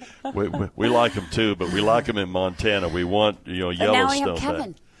well. We like them too, but we like them in Montana. We want Yellowstone. But now we have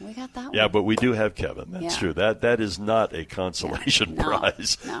Kevin. We got that one. Yeah, but we do have Kevin. That's true. That is not a consolation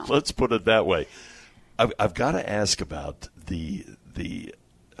prize. No. Let's put it that way. I've got to ask about the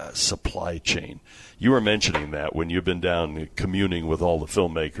supply chain. You were mentioning that when you've been down communing with all the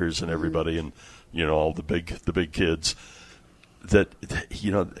filmmakers and everybody, and all the big kids. That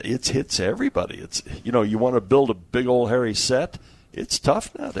it hits everybody. It's you want to build a big old hairy set. it's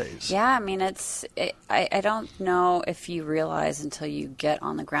tough nowadays. Yeah, I mean, I don't know if you realize until you get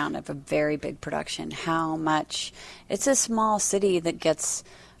on the ground of a very big production how much it's a small city that gets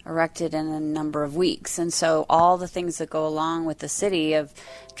erected in a number of weeks. And so all the things that go along with the city of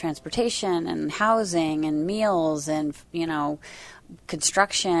transportation and housing and meals and,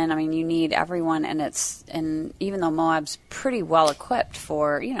 construction, I mean, you need everyone, and even though Moab's pretty well equipped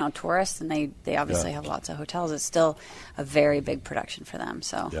for, tourists, and they obviously have lots of hotels, it's still a very big production for them.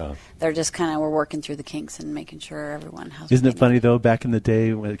 So they're just we're working through the kinks and making sure everyone has. Isn't it funny though? Back in the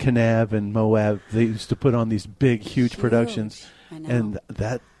day, when Kanab and Moab, they used to put on these big, huge productions, I know. And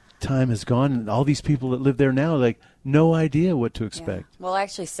that time has gone, and all these people that live there now, no idea what to expect. Yeah. Well, I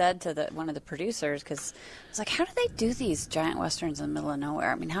actually said to one of the producers, because I was like, how do they do these giant westerns in the middle of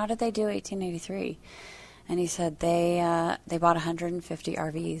nowhere? I mean, how did they do 1883? And he said they bought 150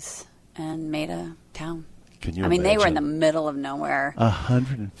 RVs and made a town. Can you imagine? They were in the middle of nowhere.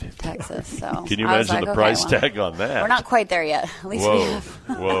 150. Texas. So can you imagine the price tag on that? We're not quite there yet. At least we have.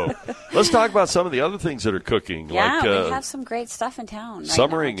 Whoa. Let's talk about some of the other things that are cooking. Yeah, we have some great stuff in town.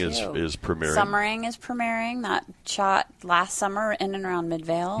 Summering is premiering. Summering is premiering. That shot last summer in and around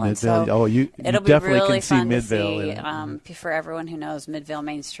Midvale. And so you it'll be definitely really can see fun Midvale. To see, for everyone who knows Midvale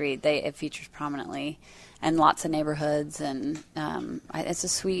Main Street, it features prominently, and lots of neighborhoods, and it's a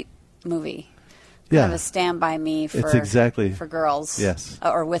sweet movie. Yeah. Kind of a Stand By Me for girls. Yes.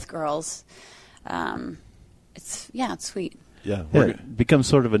 Or with girls. It's sweet. Yeah. It becomes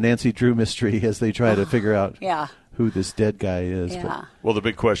sort of a Nancy Drew mystery as they try to figure out who this dead guy is. Yeah. Well, the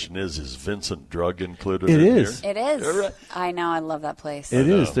big question is Vincent Drug included It in is. here? It is. I know. I love that place. It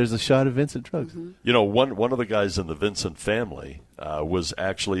is. There's a shot of Vincent Drug. Mm-hmm. One of the guys in the Vincent family was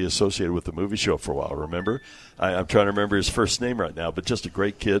actually associated with the movie show for a while, remember? I'm trying to remember his first name right now, but just a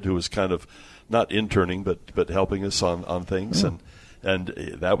great kid who was kind of not interning, but helping us on things, and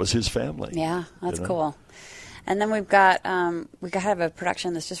that was his family. Yeah, that's cool. And then we have a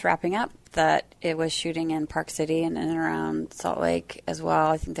production that's just wrapping up that it was shooting in Park City and in and around Salt Lake as well.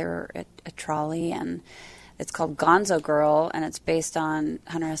 I think they were at a Trolley, and it's called Gonzo Girl, and it's based on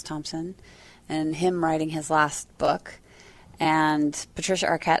Hunter S. Thompson and him writing his last book. And Patricia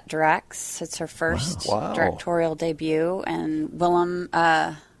Arquette directs. It's her first directorial debut, and Willem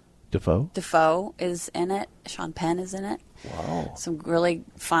Dafoe is in it. Sean Penn is in it. Wow. Some really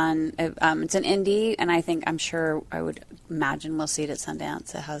fun. It's an indie, and I would imagine we'll see it at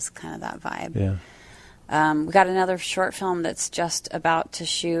Sundance. It has kind of that vibe. Yeah. We got another short film that's just about to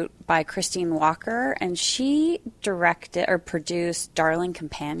shoot by Christine Walker, and she directed or produced Darling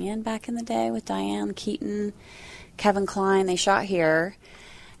Companion back in the day with Diane Keaton, Kevin Kline. They shot here.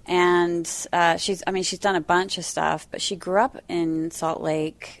 And she's done a bunch of stuff, but she grew up in Salt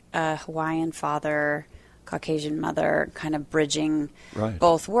Lake, Hawaiian father, Caucasian mother, kind of bridging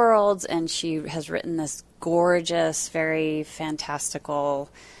both worlds. And she has written this gorgeous, very fantastical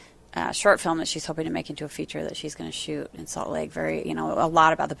short film that she's hoping to make into a feature that she's going to shoot in Salt Lake. Very, a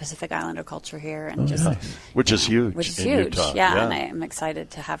lot about the Pacific Islander culture here, and which is huge. Utah. Yeah, and I'm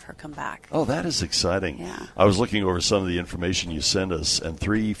excited to have her come back. Oh, that is exciting. Yeah. I was looking over some of the information you sent us, and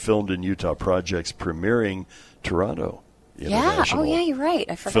 3 filmed in Utah projects premiering Toronto International you're right.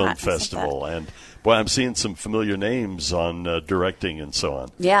 I forgot. Film Festival, and boy, I'm seeing some familiar names on directing and so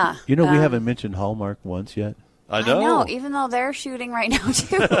on. Yeah, we haven't mentioned Hallmark once yet. I know, even though they're shooting right now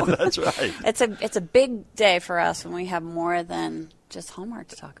too. That's right. It's a big day for us when we have more than just Hallmark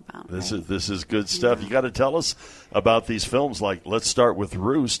to talk about. This is good stuff. Yeah. You got to tell us about these films. Like, let's start with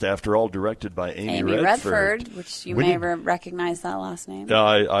Roost. After all, directed by Amy Redford, which you may recognize that last name. Yeah,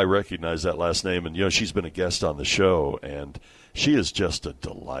 I recognize that last name, and she's been a guest on the show, and she is just a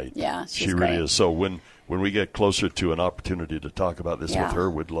delight. Yeah, she really is. So when we get closer to an opportunity to talk about this with her,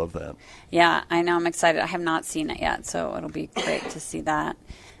 we'd love that. Yeah, I know. I'm excited. I have not seen it yet, so it'll be great to see that.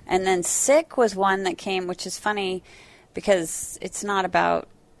 And then Sick was one that came, which is funny because it's not about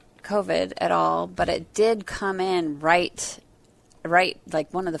COVID at all, but it did come in right,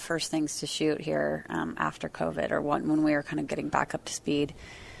 like one of the first things to shoot here after COVID, or when we were kind of getting back up to speed.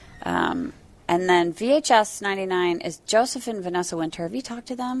 And then VHS 99 is Joseph and Vanessa Winter. Have you talked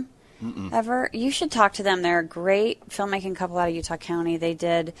to them? Ever? You should talk to them. They're a great filmmaking couple out of Utah County. They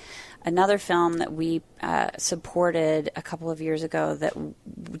did another film that we supported a couple of years ago that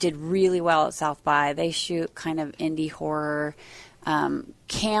did really well at South by. They shoot kind of indie horror,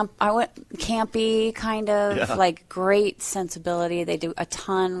 campy kind of, Yeah. like great sensibility. They do a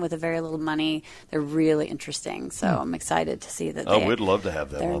ton with a very little money. They're really interesting. So I'm excited to see that. We'd love to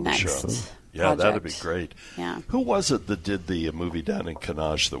have them on the show. Yeah, that'd be great. Yeah. Who was it that did the movie down in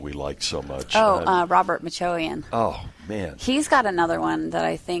Kanash that we liked so much? Robert Machoian. Oh, man. He's got another one that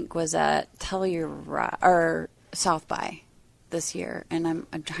I think was at or South by this year, and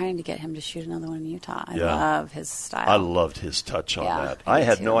I'm trying to get him to shoot another one in Utah. I love his style. I loved his touch on that. I I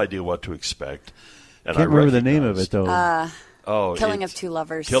had too. no idea what to expect. And Can't remember the name of it, though. Killing of Two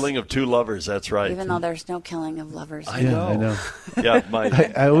Lovers. Killing of Two Lovers, that's right. Even though there's no killing of lovers. I know. Yeah,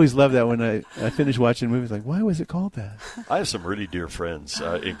 I always love that when I finish watching movies. Like, why was it called that? I have some really dear friends,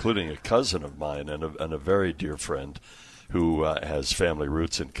 including a cousin of mine and a very dear friend who has family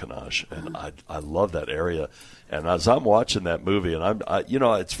roots in Kanash, and I love that area. And as I'm watching that movie, and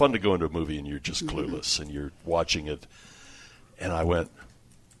it's fun to go into a movie and you're just clueless and you're watching it, and I went,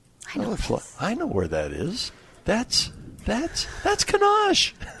 I know where that is. That's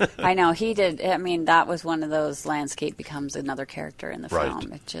Kanash. I know he did. I mean, that was one of those landscape becomes another character in the Right.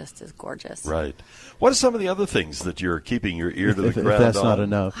 film. It just is gorgeous. Right. What are some of the other things that you're keeping your ear to the If ground that's on? not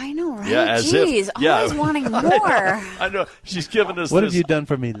enough. I know, right? Yeah, as Jeez, if, yeah. always wanting more. I know. She's giving us What this. have you done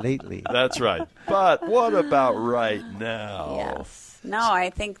for me lately? That's right. But what about right now? Yes. No,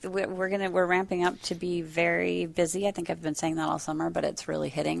 I think we're ramping up to be very busy. I think I've been saying that all summer, but it's really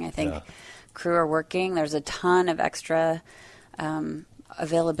hitting. I think crew are working. There's a ton of extra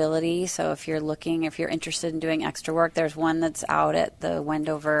availability. So if you're interested in doing extra work, there's one that's out at the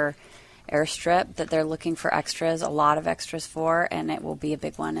Wendover airstrip that they're looking for extras, a lot of extras for, and it will be a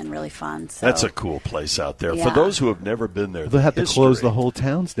big one and really fun. So. That's a cool place out there. Yeah. For those who have never been there, They'll have to history- close the whole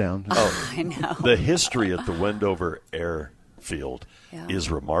towns down. I know. The history at the Wendover Airfield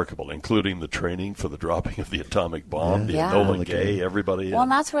is remarkable, including the training for the dropping of the atomic bomb, the Yeah. Enola Gay, everybody. Well,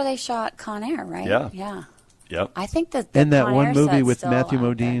 and that's where they shot Con Air, right? Yeah. Yeah. Yep. I think that And that Con one Air movie set's with still Matthew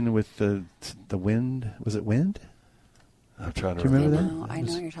out there. Modine with the wind. Was it Wind? I'm trying to Do you remember that? I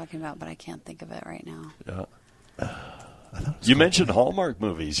know what you're talking about, but I can't think of it right now. Yeah. You mentioned Hallmark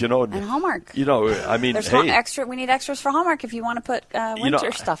movies, And Hallmark. I mean, There's hey, we need extras for Hallmark if you want to put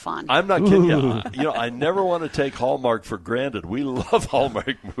winter stuff on. I'm not kidding you. I never want to take Hallmark for granted. We love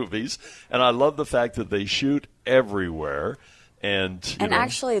Hallmark movies, and I love the fact that they shoot everywhere. And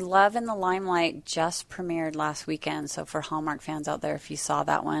Actually, Love in the Limelight just premiered last weekend. So for Hallmark fans out there, if you saw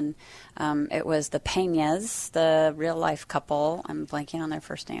that one, it was the Peñas, the real-life couple. I'm blanking on their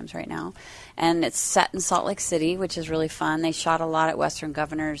first names right now. And it's set in Salt Lake City, which is really fun. They shot a lot at Western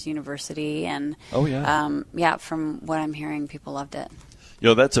Governors University. And from what I'm hearing, people loved it.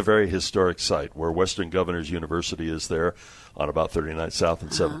 That's a very historic site where Western Governors University is there on about 39th South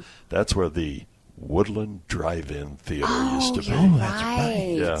and 7th. That's where the Woodland Drive-In Theater used to be. Oh, that's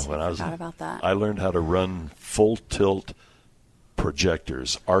right. Yeah, when I forgot about that. I learned how to run full-tilt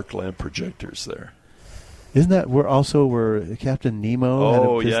projectors, arc lamp projectors there. Isn't that where Captain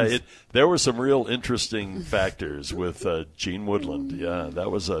Nemo had a business? There were some real interesting factors with Gene Woodland. Yeah,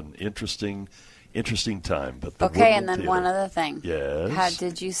 that was an interesting time. But the Okay, and Woodland then Theater, one other thing. Yes.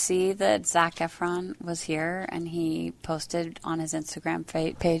 Did you see that Zac Efron was here and he posted on his Instagram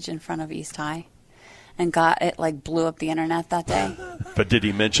page in front of East High? And blew up the internet that day. But did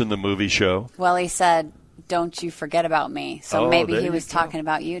he mention the movie show? Well, he said, "Don't you forget about me." So maybe there he you was go. talking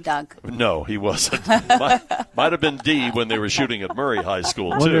about you, Doug. No, he wasn't. Might have been D when they were shooting at Murray High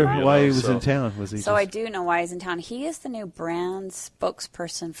School, I wonder too. why he was in town. Was he? So I do know why he's in town. He is the new brand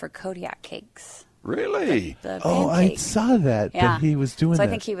spokesperson for Kodiak Cakes. Really? The I pancake. saw that. Yeah. That he was doing So that. I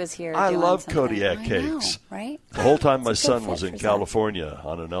think he was here. I doing love something. Kodiak I cakes. know, right? The whole time my It's a good son was fit in for Zac. California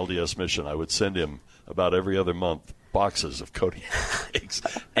on an LDS mission, I would send him about every other month boxes of Kodiak cakes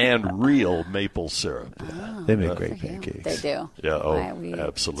and real maple syrup. They make great pancakes. They do. Yeah,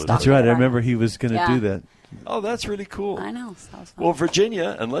 absolutely. That's right. I remember he was going to do that. Oh, that's really cool. I know. That was fun. Well,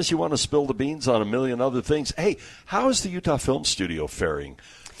 Virginia, unless you want to spill the beans on a million other things, hey, how is the Utah Film Studio faring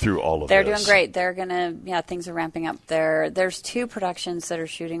through all of They're this? doing great. They're things are ramping up there. There's 2 productions that are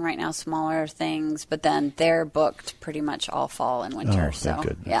shooting right now, smaller things, but then they're booked pretty much all fall and winter. Oh, so thank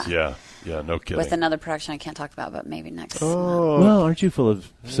goodness. Yeah, no kidding. with another production I can't talk about, but maybe next month. Well, aren't you full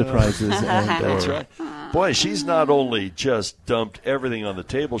of surprises? That's right. Boy, she's not only just dumped everything on the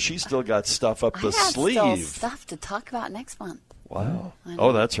table, she's still got stuff up the I got sleeve. still stuff to talk about next month. Wow.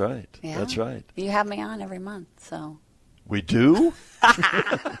 Oh, that's right. Yeah. That's right. You have me on every month, so. We do?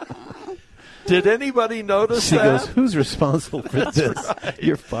 Did anybody notice She that? goes, "Who's responsible for this? Right.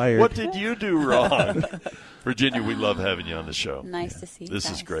 You're fired." What did you do wrong? Virginia, we love having you on the show. Nice to see you This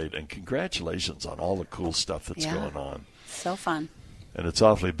guys. is great, and congratulations on all the cool stuff that's going on. So fun. And it's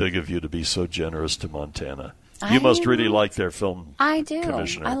awfully big of you to be so generous to Montana. You must really like their film I do.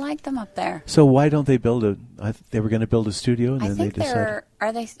 commissioner. I like them up there. So why don't they build they were going to build a studio, and I then think they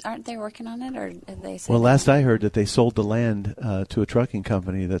decided. aren't they working on it, or did they say? Well, last I heard that they sold the land to a trucking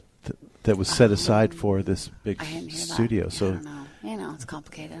company that was set aside for this big studio. So I don't know. You know, it's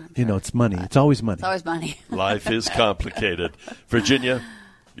complicated. it's money. It's always money. It's always money. Life is complicated. Virginia,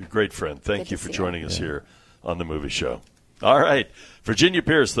 you're a great friend. Thank Good you to for see joining you. us here on The Movie Show. All right. Virginia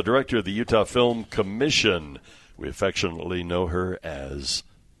Pierce, the director of the Utah Film Commission. We affectionately know her as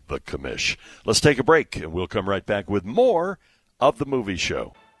the Commish. Let's take a break, and we'll come right back with more of The Movie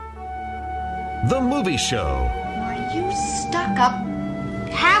Show. The Movie Show. Are you stuck-up,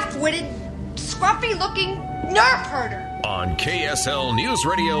 half-witted, scruffy-looking nerf herder? On KSL News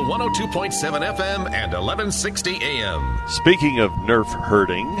Radio 102.7 FM and 1160 AM. Speaking of nerf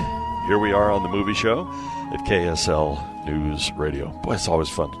herding, here we are on The Movie Show at KSL News Radio. Boy, it's always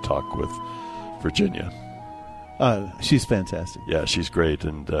fun to talk with Virginia. She's fantastic. Yeah, she's great.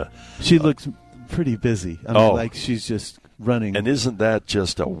 And she looks pretty busy. I mean, like she's just running. And isn't that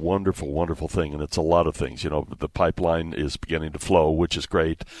just a wonderful, wonderful thing? And it's a lot of things. You know, the pipeline is beginning to flow, which is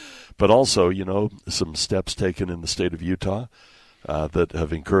great. But also, you know, some steps taken in the state of Utah that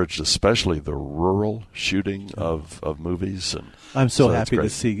have encouraged especially the rural shooting of movies. And I'm so that's happy to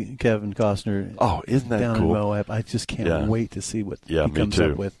great. see Kevin Costner isn't that down cool? in Moab. I just can't wait to see what he me comes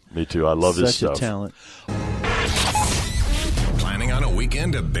too. up with. Me too. I love his Such stuff. a talent. Planning on a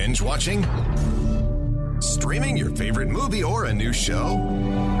weekend of binge watching? Streaming your favorite movie or a new show?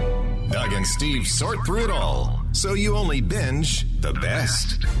 Doug and Steve sort through it all, so you only binge the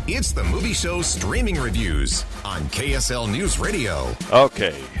best. It's the Movie Show Streaming Reviews on KSL News Radio.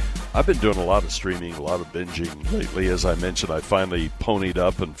 Okay. I've been doing a lot of streaming, a lot of binging lately. As I mentioned, I finally ponied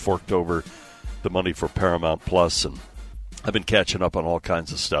up and forked over the money for Paramount Plus, and I've been catching up on all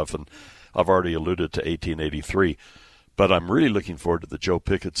kinds of stuff, and I've already alluded to 1883. But I'm really looking forward to the Joe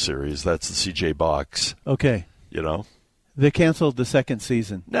Pickett series. That's the C.J. Box. Okay. You know? They canceled the second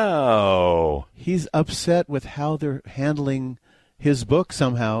season. No. He's upset with how they're handling his book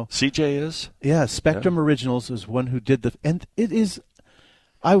somehow. C.J. is? Yeah, Spectrum Originals is one who did and it is,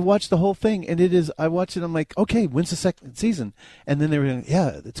 I watched the whole thing, and I watched it, I'm like, okay, when's the second season? And then they were going,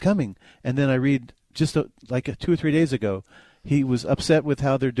 yeah, it's coming. And then I read just 2 or 3 days ago, he was upset with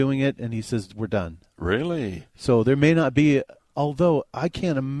how they're doing it, and he says, we're done. Really? So there may not be, although I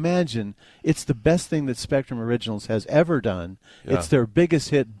can't imagine, it's the best thing that Spectrum Originals has ever done. Yeah. It's their biggest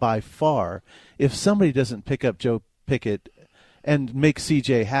hit by far. If somebody doesn't pick up Joe Pickett and make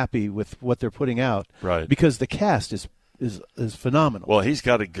CJ happy with what they're putting out, right? Because the cast is phenomenal. Well, he's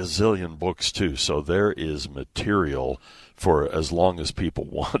got a gazillion books, too, so there is material for as long as people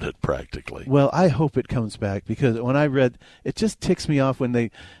want it, practically. Well, I hope it comes back, because when I read, it just ticks me off when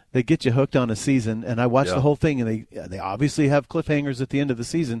they get you hooked on a season, and I watch the whole thing, and they obviously have cliffhangers at the end of the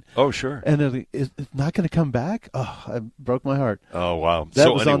season. Oh, sure. And they're like, is it not going to come back? Oh, it broke my heart. Oh, wow.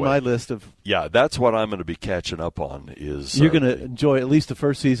 That was on my list of... Yeah, that's what I'm going to be catching up on is... You're going to enjoy at least the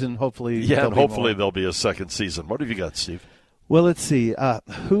first season, hopefully. Yeah, and hopefully there'll be a second season. What have you got, Steve? Well, let's see.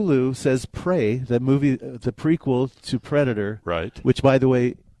 Hulu says Prey, the movie, the prequel to Predator, right? Which, by the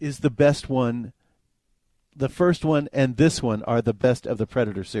way, is the best one. The first one and this one are the best of the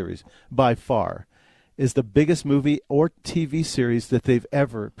Predator series by far. Is the biggest movie or TV series that they've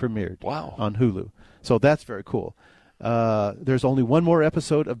ever premiered. Wow. On Hulu. So that's very cool. There's only one more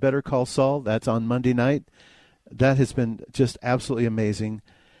episode of Better Call Saul. That's on Monday night. That has been just absolutely amazing.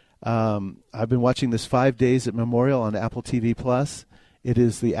 I've been watching this 5 Days at Memorial on Apple TV Plus. It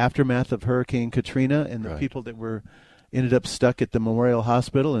is the aftermath of Hurricane Katrina and the people that ended up stuck at the Memorial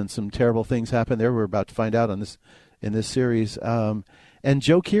Hospital, and some terrible things happened there. We're about to find out in this series. And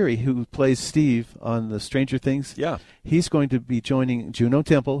Joe Keery, who plays Steve on the Stranger Things, he's going to be joining Juno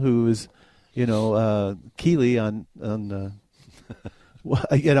Temple, who is, Keeley on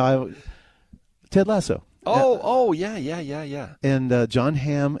Ted Lasso. Yeah. And John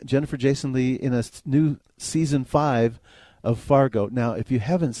Hamm, Jennifer Jason Leigh in a new season 5 of Fargo. Now, if you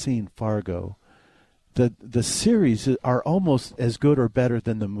haven't seen Fargo, the series are almost as good or better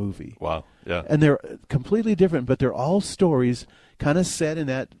than the movie. Wow, yeah. And they're completely different, but they're all stories kind of set in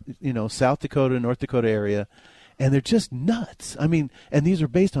that, South Dakota, North Dakota area, and they're just nuts. I mean, and these are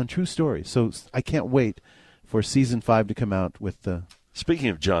based on true stories, so I can't wait for season 5 to come out with the... Speaking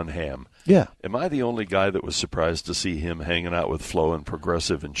of John Hamm, Yeah. Am I the only guy that was surprised to see him hanging out with Flo and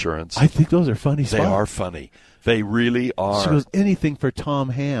Progressive Insurance? I think those are funny spots. They are funny. They really are. She goes, anything for Tom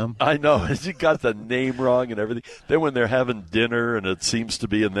Ham. I know. She got the name wrong and everything. Then when they're having dinner, and it seems to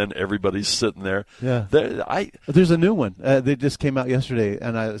be, and then everybody's sitting there. Yeah. There's a new one. They just came out yesterday,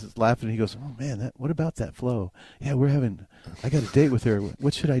 and I was laughing. He goes, oh, man, what about that Flo? Yeah, I got a date with her.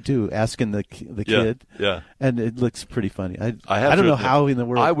 What should I do? Asking the kid. Yeah. And it looks pretty funny. I don't know how in the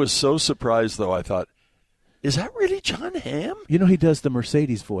world. I was so surprised, though. I thought, is that really John Hamm? You know, he does the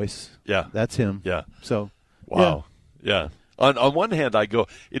Mercedes voice. Yeah. That's him. Yeah. So. Wow. Yeah. On one hand, I go,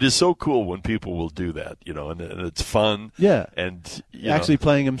 it is so cool when people will do that, and it's fun. Yeah. And actually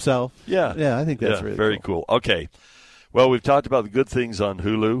playing himself. Yeah. Yeah, I think that's really very cool. Okay. Well, we've talked about the good things on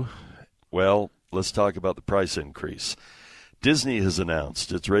Hulu. Well, let's talk about the price increase. Disney has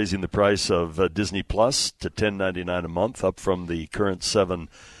announced it's raising the price of Disney Plus to $10.99 a month, up from the current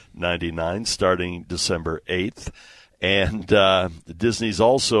 $7.99 starting December 8th. And Disney's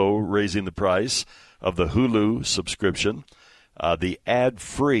also raising the price of the Hulu subscription. The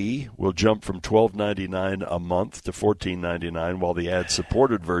ad-free will jump from $12.99 a month to $14.99, while the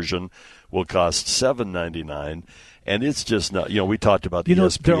ad-supported version will cost $7.99. And it's just not, we talked about the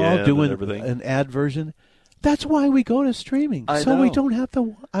ESPN they're all doing and everything. An ad version. That's why we go to streaming. I so know. we don't have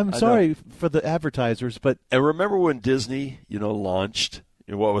to. I'm sorry for the advertisers, but. And remember when Disney, launched,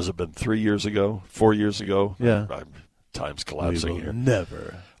 what was it, been 3 years ago, 4 years ago? Yeah. Time's collapsing here.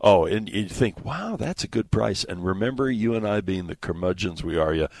 Never. Oh, and you think, wow, that's a good price. And remember, you and I being the curmudgeons we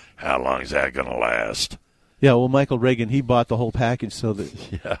are, how long is that going to last? Yeah, well, Michael Reagan, he bought the whole package so that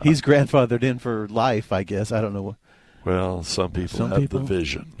he's grandfathered in for life, I guess. I don't know. Well, some people have the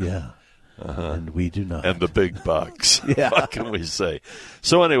vision. Yeah. And we do not. And the big bucks. Yeah. What can we say?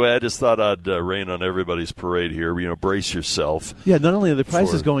 So anyway, I just thought I'd rain on everybody's parade here. Brace yourself. Yeah, not only are the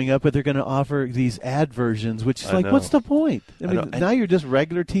prices going up, but they're going to offer these ad versions, which is what's the point? I mean, now you're just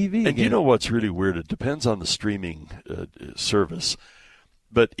regular TV And again. you know what's really weird? It depends on the streaming service.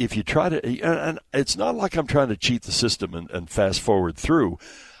 But if you try to, and it's not like I'm trying to cheat the system and fast forward through.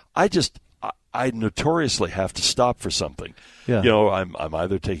 I notoriously have to stop for something. Yeah. I'm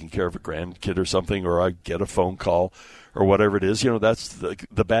either taking care of a grandkid or something, or I get a phone call or whatever it is. That's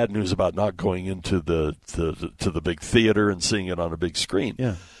the bad news about not going into the big theater and seeing it on a big screen.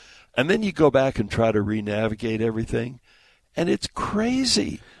 Yeah. And then you go back and try to re-navigate everything, and it's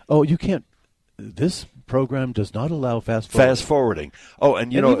crazy. Oh, you can't. This program does not allow fast forwarding. Oh,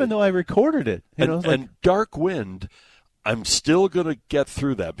 and even though I recorded it, and Dark Wind, I'm still going to get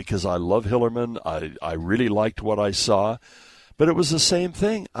through that because I love Hillerman. I really liked what I saw. But it was the same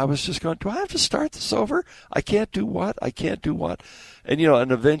thing. I was just going, do I have to start this over? I can't do what? And,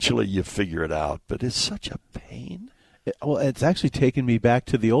 and eventually you figure it out. But it's such a pain. Well, it's actually taken me back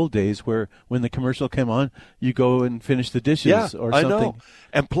to the old days where when the commercial came on, you go and finish the dishes or something. I know.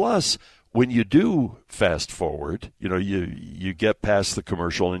 And plus, when you do fast forward, you get past the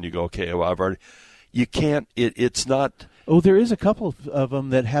commercial and you go, okay, well, I've already... You can't. It's not. Oh, there is a couple of them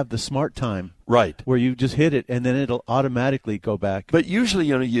that have the smart time, right? Where you just hit it and then it'll automatically go back. But usually,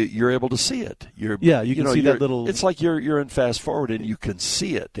 you're able to see it. You can see that little. It's like you're in fast forward and you can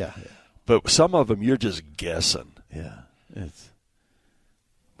see it. Yeah. But some of them you're just guessing. Yeah.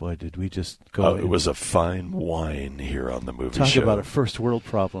 Boy, did we just go. It was a fine wine here on the movie show. Talk about a first world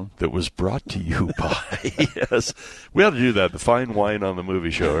problem. That was brought to you by yes. We ought to do that. The fine wine on the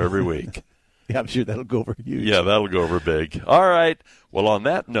movie show every week. Yeah, I'm sure that'll go over huge. Yeah, that'll go over big. All right. Well, on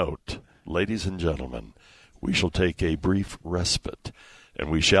that note, ladies and gentlemen, we shall take a brief respite, and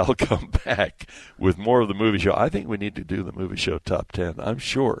we shall come back with more of the movie show. I think we need to do the movie show top 10. I'm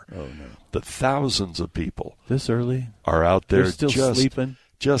sure that thousands of people this early are out there They're still sleeping,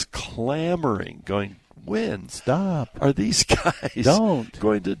 just clamoring, going, when are these guys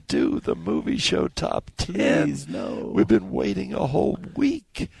going to do the movie show top 10? Please, no. We've been waiting a whole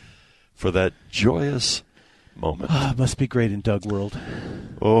week for that joyous moment. It must be great in Doug World.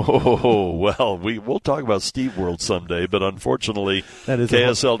 Oh, well, we'll talk about Steve World someday, but unfortunately,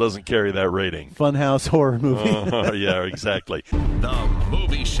 KSL doesn't carry that rating. Funhouse horror movie. Yeah, exactly. The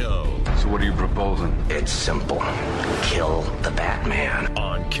Movie Show. So what are you proposing? It's simple. Kill the Batman.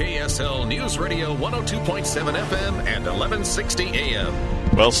 On KSL News Radio 102.7 FM and 1160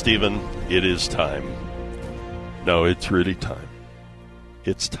 AM. Well, Stephen, it is time. No, it's really time.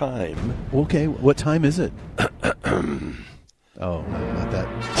 It's time. Okay, what time is it? Oh, not that.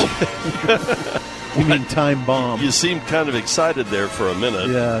 You mean time bomb. You seemed kind of excited there for a minute.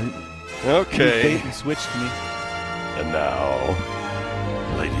 Yeah. Okay. You bait and switched me. And now,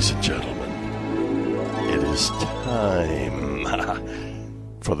 ladies and gentlemen, it is time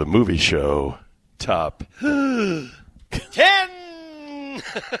for the movie show Top 10.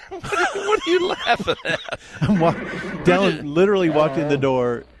 What are you laughing at? Dallin literally walked in the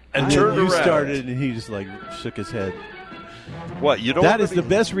door and turned you around. Started, and he just like shook his head. What, you don't? That is the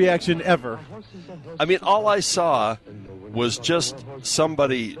best reaction ever. I mean, all I saw was just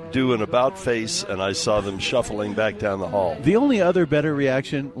somebody do an about face, and I saw them shuffling back down the hall. The only other better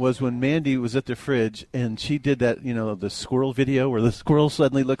reaction was when Mandy was at the fridge and she did that, the squirrel video where the squirrel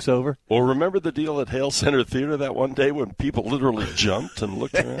suddenly looks over. Well, remember the deal at Hale Center Theater that one day when people literally jumped and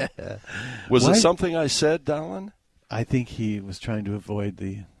looked around? Was it something I said, Dallin? I think he was trying to avoid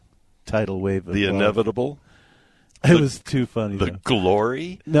the tidal wave of the love. Inevitable? It was too funny. The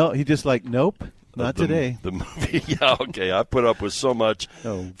glory? No, he just nope, not today. The movie, yeah, okay. I put up with so much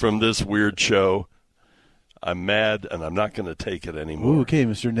from this weird show. I'm mad, and I'm not going to take it anymore. Ooh, okay,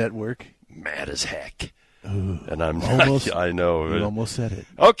 Mr. Network. Mad as heck. Ooh, and I'm almost, not, I know. You almost said it.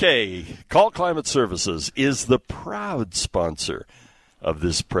 Okay, Call Climate Services is the proud sponsor of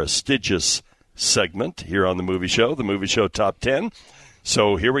this prestigious segment here on the Movie Show Top 10.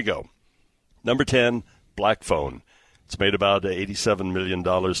 So here we go. Number 10, Black Phone. It's made about $87 million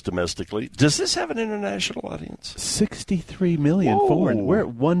domestically. Does this have an international audience? 63 million foreign. We're at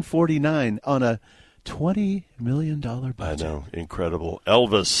 149 on a $20 million budget. I know, incredible.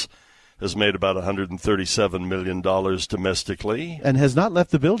 Elvis has made about $137 million domestically. And has not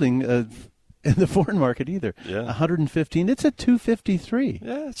left the building in the foreign market either. Yeah. 115. It's at 253.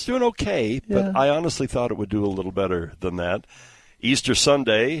 Yeah, it's doing okay, but I honestly thought it would do a little better than that. Easter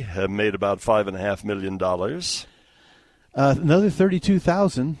Sunday have made about $5.5 million. Another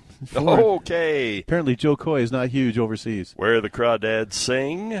 32,000. Okay. Apparently Joe Coy is not huge overseas. Where the Crawdads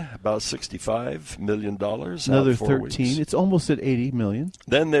Sing, about $65 million. Another 13. Weeks. It's almost at $80 million.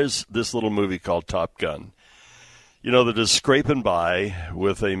 Then there's this little movie called Top Gun. That is scraping by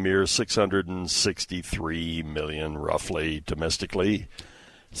with a mere $663 million, roughly, domestically.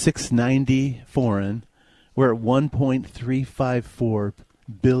 690 foreign. We're at $1.354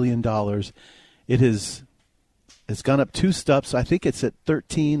 billion. It's gone up 2 steps. I think it's at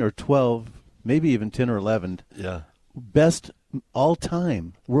 13 or 12, maybe even 10 or 11. Yeah. Best all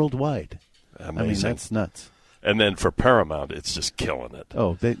time worldwide. Amazing. I mean, that's nuts. And then for Paramount, it's just killing it.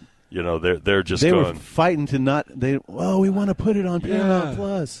 Oh, they're just they going. were fighting to not. We want to put it on Paramount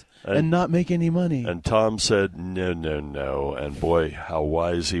Plus and not make any money. And Tom said no. And boy, how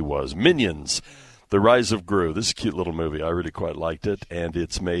wise he was. Minions. The Rise of Gru. This is a cute little movie. I really quite liked it. And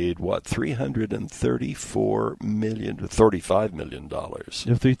it's made, $335 million.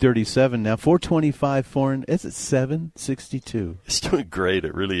 $337 now. 425 foreign. It's at 762. It's doing great.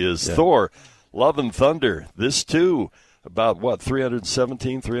 It really is. Yeah. Thor, Love and Thunder. This, too, about,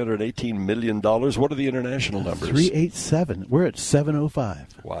 $318 million. What are the international numbers? 387. We're at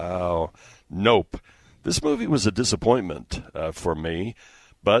 705. Wow. Nope. This movie was a disappointment for me.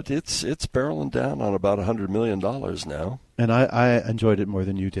 But it's barreling down on about $100 million now. And I enjoyed it more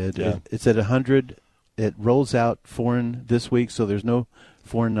than you did. Yeah. It's at 100. It rolls out foreign this week, so there's no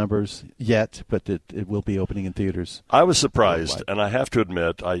foreign numbers yet, but it will be opening in theaters. I was surprised, and I have to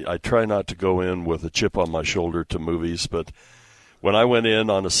admit, I try not to go in with a chip on my shoulder to movies, but when I went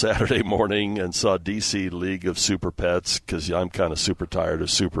in on a Saturday morning and saw DC League of Super Pets, because I'm kind of super tired of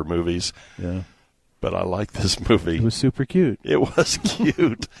super movies. Yeah. But I like this movie. It was super cute. It was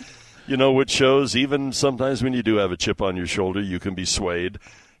cute. Which shows even sometimes when you do have a chip on your shoulder, you can be swayed.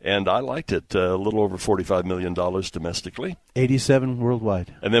 And I liked it. A little over $45 million domestically. 87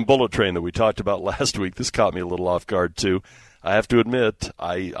 worldwide. And then Bullet Train that we talked about last week. This caught me a little off guard, too. I have to admit,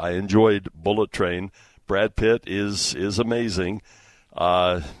 I enjoyed Bullet Train. Brad Pitt is amazing.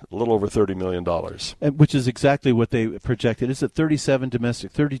 A little over $30 million. Which is exactly what they projected. It's at 37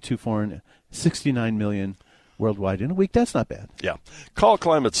 domestic, 32 foreign, 69 million worldwide in a week. That's not bad. Yeah. Call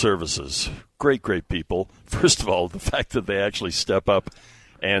Climate Services. Great people. First of all, the fact that they actually step up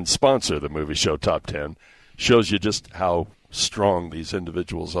and sponsor the Movie Show Top 10 shows you just how strong these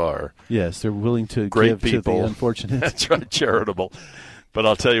individuals are. Yes, they're willing to give people. To the unfortunate. That's right, charitable. But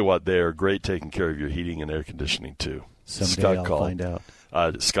I'll tell you what, they are great taking care of your heating and air conditioning, too. Someday I'll find out.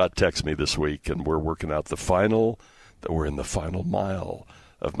 Scott texted me this week, and we're working out we're in the final mile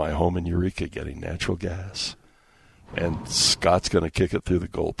of my home in Eureka getting natural gas. And Scott's going to kick it through the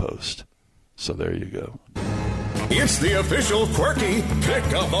goalpost. So there you go. It's the official quirky pick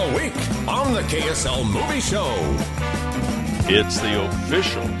of the week on the KSL Movie Show. It's the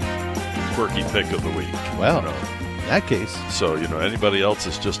official quirky pick of the week. Wow. In that case. So, anybody else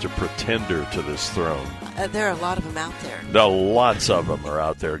is just a pretender to this throne. There are a lot of them out there. Now, lots of them are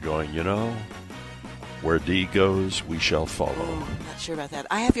out there going, Where Dee goes, we shall follow. Not sure about that.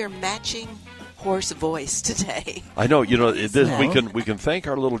 I have your matching hoarse voice today. I know. We can thank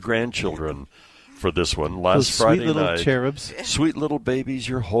our little grandchildren for this one. Last Those Friday sweet little night, cherubs. Sweet little babies.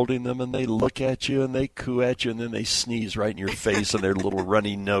 You're holding them, and they look at you, and they coo at you, and then they sneeze right in your face, and their little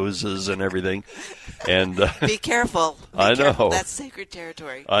runny noses and everything. And be careful. I know that's sacred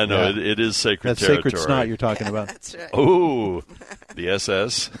territory. I know it is sacred territory. That's sacred snot you're talking about. That's right. Oh, the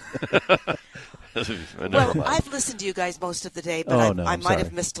SS. Well, I've listened to you guys most of the day, but I might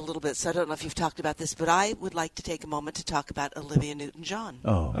have missed a little bit, so I don't know if you've talked about this, but I would like to take a moment to talk about Olivia Newton-John.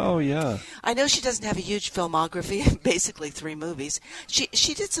 Oh, yeah. I know she doesn't have a huge filmography, basically 3 movies.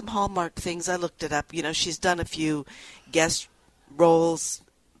 She did some Hallmark things. I looked it up. She's done a few guest roles,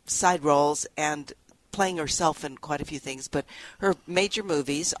 side roles, and playing herself in quite a few things, but her major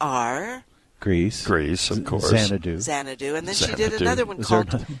movies are... Grease, of course. Xanadu. And then she did another one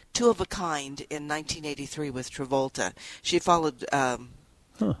called Two of a Kind in 1983 with Travolta. She followed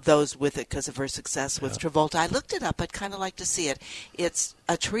those with it because of her success with Travolta. I looked it up. I'd kind of like to see it. It's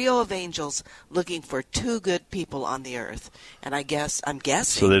a trio of angels looking for 2 good people on the earth. And I'm guessing.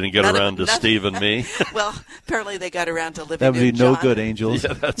 So they didn't get around to Steve and me? Well, apparently they got around to Olivia That would be Newton-John. No Good Angels.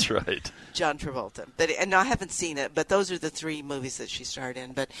 Yeah, that's right. John Travolta. And I haven't seen it, but those are the 3 movies that she starred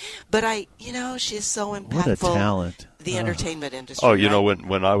in. But she's so impactful. What a talent. The entertainment industry. Oh,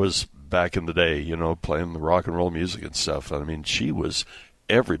 when I was back in the day, playing the rock and roll music and stuff, I mean, she was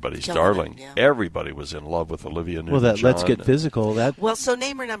everybody's darling. Yeah. Everybody was in love with Olivia Newton-John. Well, Let's Get Physical. Well, so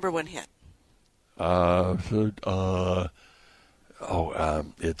name her number 1 hit.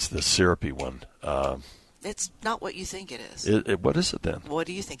 It's the syrupy one. It's not what you think it is. What is it then? What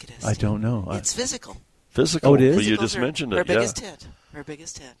do you think it is? I don't know. It's Physical. Physical? Oh, it is? Well, you just mentioned it. Her biggest hit. Her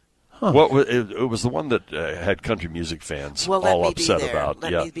biggest hit. Huh. Well, it was the one that had country music fans all upset about.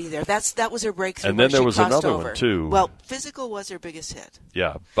 Let me be there. That was her breakthrough. And then there was another over. one too. Well, Physical was her biggest hit.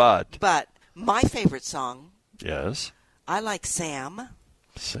 Yeah, but my favorite song. Yes. I like Sam.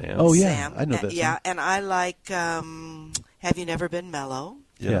 Sam. Oh yeah, Sam. I know that. Yeah, and I like Have You Never Been Mellow?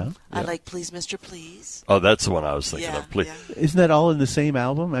 Yeah. I like Please, Mr. Please. Oh, that's the one I was thinking of. Please. Yeah. Isn't that all in the same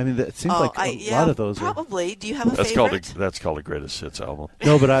album? I mean, it seems like a lot of those. Probably. Do you have a favorite? That's called a Greatest Hits album.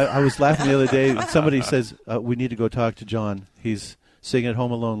 No, but I was laughing the other day. Somebody says, we need to go talk to John. He's sitting at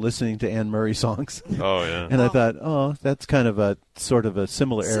home alone listening to Anne Murray songs. Oh, yeah. And I thought, that's kind of a sort of a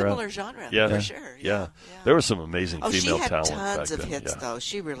similar era. Similar genre, for sure. Yeah. There was some amazing female talent back then. She had tons of hits, though.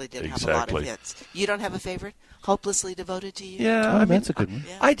 She really did have a lot of hits. You don't have a favorite? Hopelessly Devoted to You? Yeah. That's a good one.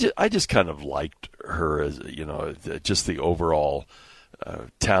 Yeah. I just kind of liked her as, just the overall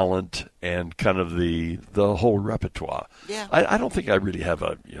talent and kind of the whole repertoire. Yeah. I don't think I really have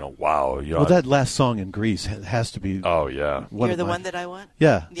a, wow. Well, that last song in Grease has to be. Oh, yeah. You're the one that I want?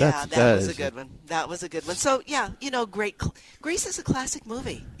 Yeah. Yeah, that was a good one. That was a good one. So, yeah, great. Grease is a classic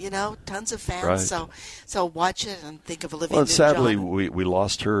movie, tons of fans. Right. So watch it and think of Olivia Well, Newton-John. sadly, we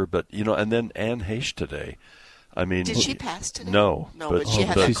lost her, but, and then Anne Heche today. I mean, did she pass today? No, but she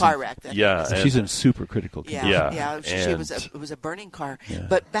had a car wreck. She's in super critical condition. Yeah. It was a burning car. Yeah.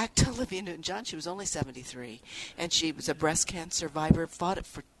 But back to Olivia Newton-John, she was only 73, and she was a breast cancer survivor. Fought it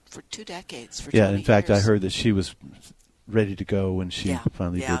for 2 decades. For 20 in fact, years. I heard that she was ready to go when she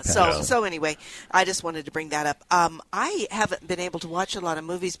finally did pass. So anyway, I just wanted to bring that up. I haven't been able to watch a lot of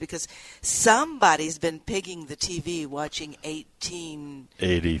movies because somebody's been pigging the TV watching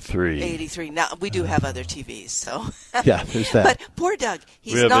 1883. Now, we do have other TVs, so. Yeah, there's that. But poor Doug,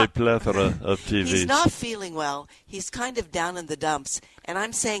 we have a plethora of TVs. He's not feeling well. He's kind of down in the dumps. And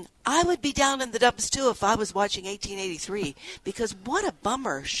I'm saying I would be down in the dumps, too, if I was watching 1883, because what a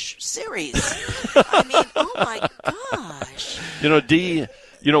bummer series. I mean, oh, my gosh. Dee,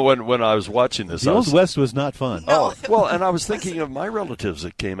 when I was watching this. The Old West was not fun. No, well, and I was thinking of my relatives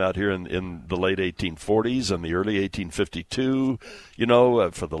that came out here in the late 1840s and the early 1852,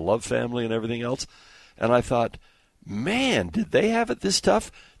 for the Love family and everything else. And I thought, man, did they have it this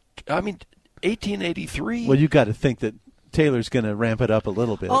tough? I mean, 1883. Well, you got to think that Taylor's going to ramp it up a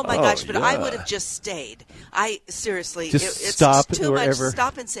little bit. Oh my gosh! But I would have just stayed. Seriously, it's stop too wherever. much.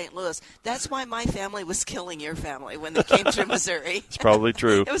 Stop in St. Louis. That's why my family was killing your family when they came through Missouri. It's probably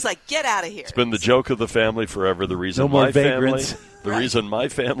true. It was like, get out of here. It's been the joke of the family forever. The reason reason my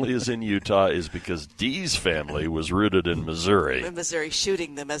family is in Utah is because Dee's family was rooted in Missouri. In Missouri,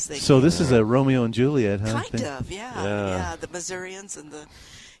 shooting them as they. So this is a Romeo and Juliet, huh? Kind of, yeah. The Missourians and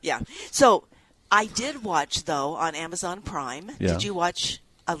So. I did watch, though, on Amazon Prime. Yeah. Did you watch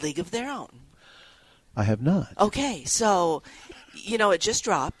A League of Their Own? I have not. Okay, so, it just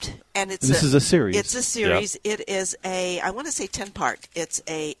dropped. And this is a series. It's a series. Yep. It is I want to say 10-part. It's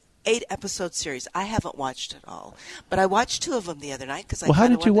a 8-episode series. I haven't watched it all, but I watched 2 of them the other night because I Well, how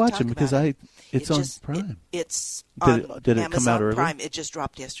kinda did you wanted to watch them? talk Because about it. it's on Prime. It's Did on it come Amazon out early? Prime. It just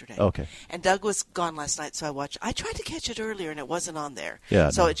dropped yesterday. Okay. And Doug was gone last night, so I watched. I tried to catch it earlier, and it wasn't on there. Yeah,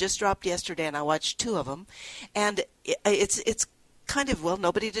 so no. it just dropped yesterday, and I watched 2 of them, and it's kind of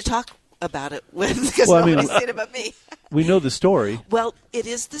nobody to talk about it with because nobody's seen it but me. We know the story. Well, it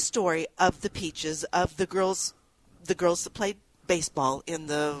is the story of the Peaches, of the girls that played baseball in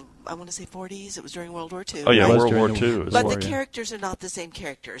the, I want to say 40s. It was during World War II. Oh, yeah, right? World War II. But the characters are not the same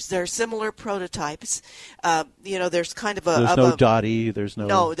characters. They're similar prototypes. There's kind of a... There's no Dottie. There's no...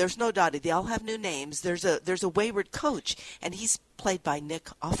 No, there's no Dottie. They all have new names. There's a wayward coach, and he's played by Nick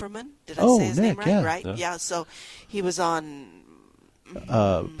Offerman. Did I say his name right? Yeah. Right? Yeah, so he was on...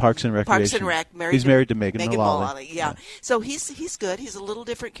 Parks and Recreation. Parks and Rec. He's married to Megan Mullally. Yeah. So he's good. He's a little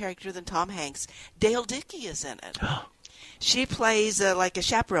different character than Tom Hanks. Dale Dickey is in it. She plays like a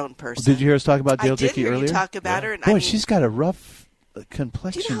chaperone person. Did you hear us talk about Dale Dickey earlier? I did hear you talk about her. And Boy, she's got a rough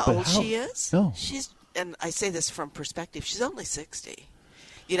complexion. Do you know how old she is? No. And I say this from perspective. She's only 60.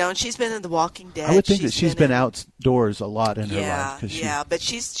 And she's been in The Walking Dead. I would think that she's been outdoors a lot in her life. Yeah, but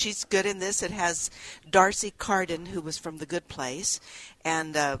she's good in this. It has Darcy Carden, who was from The Good Place,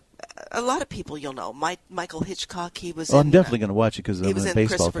 and a lot of people you'll know. Michael Hitchcock, he was in... I'm definitely going to watch it because I'm a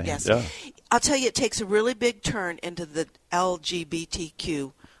baseball fan. Yeah. I'll tell you, it takes a really big turn into the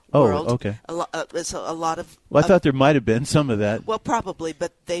LGBTQ world. Oh, okay. It's a lot of... Well, I thought there might have been some of that. Well, probably,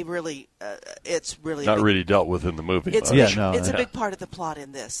 but they really... it's really... Not really dealt with in the movie. It's a big part of the plot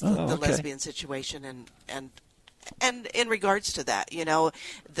in this, the okay. lesbian situation, and in regards to that,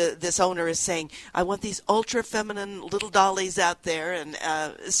 this owner is saying, I want these ultra-feminine little dollies out there, and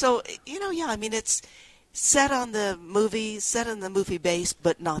it's set in the movie base,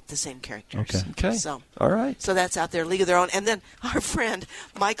 but not the same characters. Okay. So, all right. So that's out there, League of Their Own. And then our friend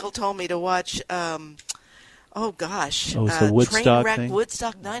Michael told me to watch... it's the Woodstock Trainwreck thing?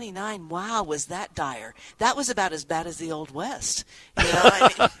 Woodstock 99. Wow, was that dire? That was about as bad as the Old West.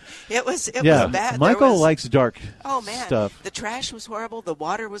 It was bad. Michael likes dark stuff. The trash was horrible. The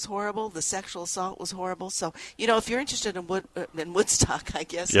water was horrible. The sexual assault was horrible. So, if you're interested in Woodstock, I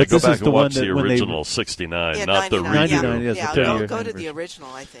guess. Yeah, go back and watch the original 69, not the redo. Go to the original,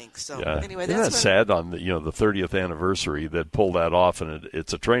 I think. So, anyway, isn't that sad on the 30th anniversary that pulled that off, and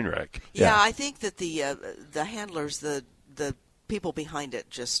it's a train wreck? Yeah, I think that the handlers, the people behind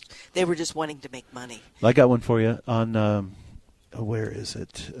it, they were just wanting to make money. I got one for you on where is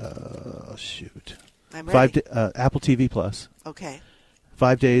it? Shoot, I'm ready. Apple TV Plus. Okay.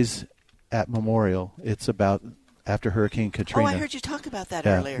 5 days at Memorial. It's about after Hurricane Katrina. Oh, I heard you talk about that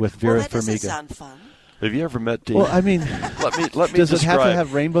earlier. With Vera that Farmiga. doesn't sound fun. Have you ever met Dee? Well, I mean, let me does it have to describe.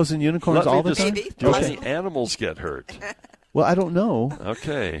 have rainbows and unicorns all the time? Do any animals get hurt? Well, I don't know.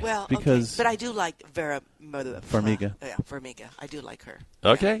 Okay. Well, because but I do like Vera Farmiga. Farmiga. I do like her.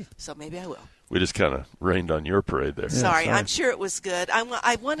 Okay. So maybe I will. We just kind of rained on your parade there. Sorry, I'm sure it was good.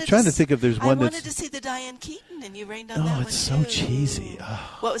 I wanted. Trying to think if there's one. I wanted to see the Diane Keaton, and you rained on that one. Oh, it's so cheesy.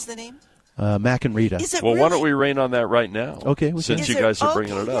 What was the name? Mac and Rita. Is it well, really? why don't we rain on that right now? Okay. Since you guys are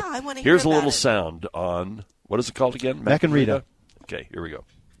bringing it up. Yeah, I want to Here's hear a little about it. sound on, what is it called again? Mac and Rita. Okay, here we go.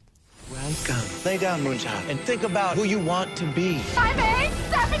 Welcome. Lay down, Moonchild, and think about who you want to be. I'm a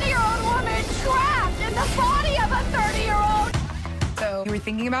 70-year-old woman trapped in the body of a 30-year-old. So you were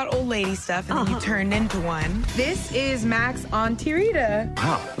thinking about old lady stuff, and then you turned into one. This is Max Auntie Rita.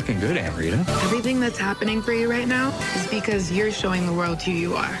 Wow, looking good, Aunt Rita. Everything that's happening for you right now is because you're showing the world who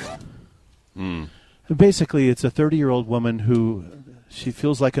you are. Basically, it's a 30-year-old woman who she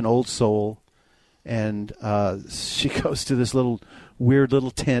feels like an old soul, and she goes to this weird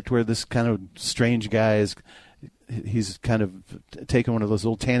little tent where this kind of strange guy he's kind of taken one of those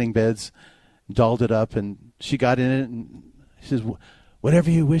little tanning beds, dolled it up, and she got in it, and she says, whatever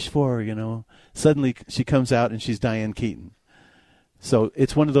you wish for, Suddenly she comes out, and she's Diane Keaton. So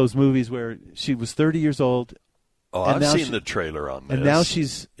it's one of those movies where she was 30 years old. Oh, I've seen the trailer on this. And now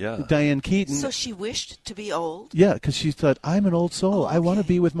she's Diane Keaton. So she wished to be old? Yeah, because she thought, I'm an old soul. I want to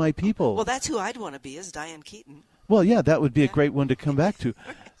be with my people. Well, that's who I'd want to be, is Diane Keaton. Well, yeah, that would be a great one to come back to.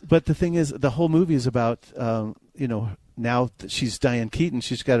 But the thing is, the whole movie is about, now that she's Diane Keaton,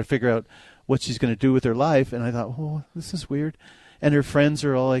 she's got to figure out what she's going to do with her life. And I thought, oh, this is weird. And her friends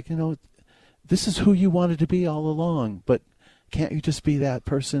are all like, this is who you wanted to be all along. But can't you just be that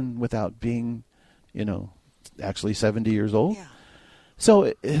person without being, actually 70 years old? Yeah.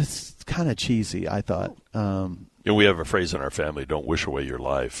 So it's kind of cheesy, I thought. We have a phrase in our family, don't wish away your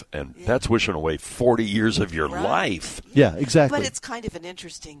life. And that's wishing away 40 years of your life. Yeah, exactly. But it's kind of an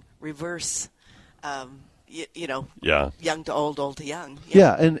interesting reverse, young to old, old to young.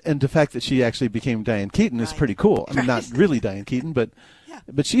 Yeah, and the fact that she actually became Diane Keaton is pretty cool. I mean, not really Diane Keaton, but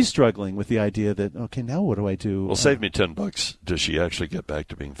she's struggling with the idea that, okay, now what do I do? Well, save me $10. Does she actually get back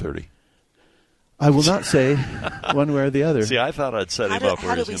to being 30? I will not say one way or the other. See, I thought I'd set him up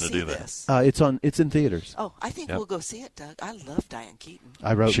where he's going to do this? that. It's in theaters. Oh, I think we'll go see it, Doug. I love Diane Keaton.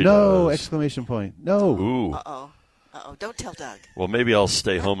 I wrote She no does. exclamation point. No. Ooh. Uh-oh. Don't tell Doug. Well, maybe I'll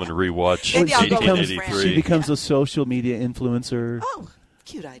stay home and rewatch Maybe I'll go with 1883. She becomes a social media influencer. Oh,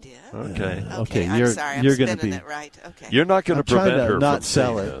 cute idea. Okay. Okay, I'm sorry. I'm you're spinning gonna be, it right. Okay. You're not going to prevent her not from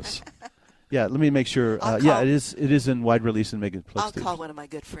sell seeing it. this. Yeah, let me make sure. It is in wide release and Megan Plus. I'll call one of my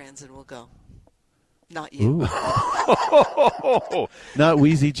good friends and we'll go. Not you. Not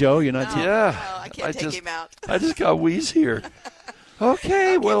Wheezy Joe. You're not. I can't take him out. I just got wheeze here.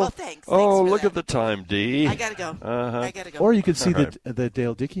 Okay, well, thanks. Look at the time, Dee. I gotta go. I gotta go. Or you could see the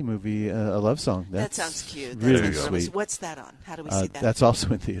Dale Dickey movie, A Love Song. That sounds cute. Really sweet. What's that on? How do we see that? That's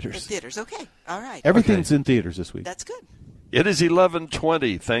also in theaters. In theaters. Okay. All right. Everything's in theaters this week. That's good. It is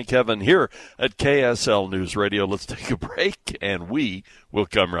 11:20. Thank heaven here at KSL News Radio. Let's take a break, and we will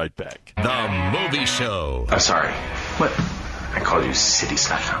come right back. The Movie Show. I'm sorry. What? I called you City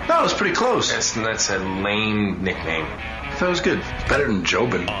Snuff. No, it was pretty close. That's a lame nickname. I thought it was good. Better than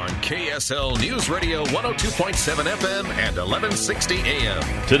Jobin. On KSL News Radio 102.7 FM and 1160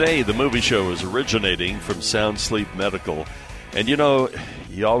 AM. Today, the Movie Show is originating from Sound Sleep Medical. And, you know,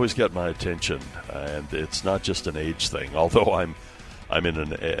 you always get my attention, and it's not just an age thing, although I'm in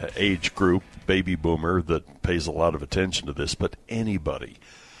an age group, baby boomer, that pays a lot of attention to this, but anybody,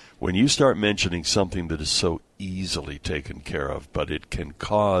 when you start mentioning something that is so easily taken care of, but it can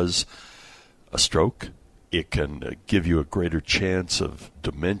cause a stroke, it can give you a greater chance of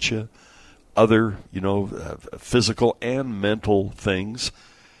dementia, other, physical and mental things,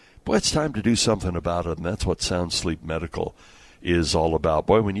 boy, it's time to do something about it, and that's what Sound Sleep Medical is all about.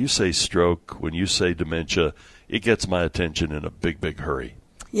 Boy, when you say stroke, when you say dementia, it gets my attention in a big, big hurry.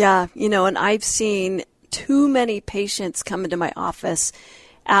 Yeah, and I've seen too many patients come into my office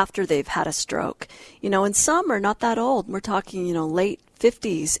after they've had a stroke. And some are not that old. We're talking, late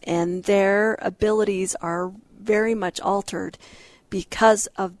 50s, and their abilities are very much altered because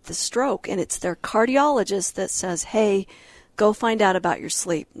of the stroke. And it's their cardiologist that says, hey, go find out about your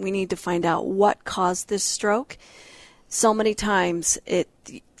sleep. We need to find out what caused this stroke. So many times,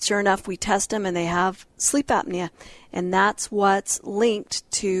 sure enough, we test them and they have sleep apnea, and that's what's linked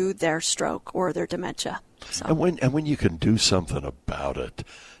to their stroke or their dementia. So. And when you can do something about it,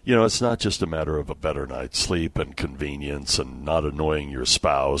 it's not just a matter of a better night's sleep and convenience and not annoying your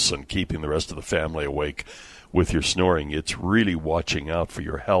spouse and keeping the rest of the family awake with your snoring. It's really watching out for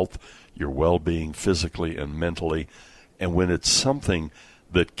your health, your well-being physically and mentally. And when it's something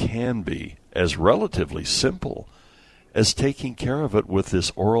that can be as relatively simple as taking care of it with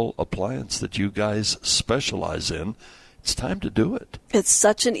this oral appliance that you guys specialize in, it's time to do it. It's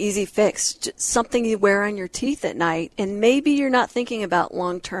such an easy fix. Just something you wear on your teeth at night, and maybe you're not thinking about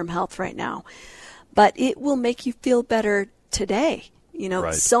long-term health right now, but it will make you feel better today.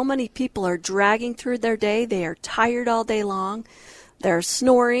 Right. So many people are dragging through their day. They are tired all day long. They're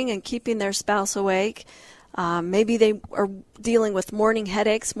snoring and keeping their spouse awake. Maybe they are dealing with morning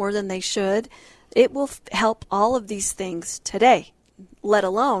headaches more than they should. It will help all of these things today, let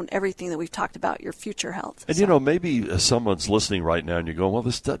alone everything that we've talked about, your future health. And, maybe someone's listening right now and you're going, well,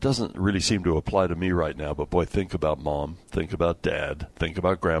 that doesn't really seem to apply to me right now. But, boy, think about mom, think about dad, think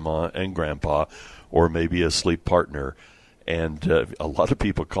about grandma and grandpa, or maybe a sleep partner. And a lot of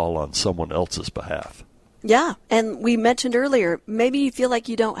people call on someone else's behalf. Yeah, and we mentioned earlier, maybe you feel like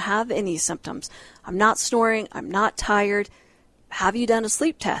you don't have any symptoms. I'm not snoring. I'm not tired. Have you done a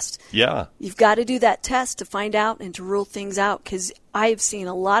sleep test? Yeah. You've got to do that test to find out and to rule things out, because I've seen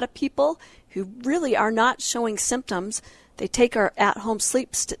a lot of people who really are not showing symptoms. They take our at-home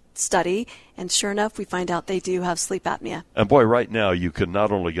sleep study, and sure enough, we find out they do have sleep apnea. And boy, right now you can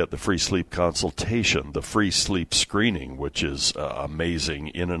not only get the free sleep consultation, the free sleep screening, which is amazing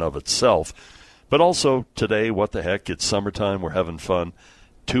in and of itself, but also today, what the heck, it's summertime, we're having fun,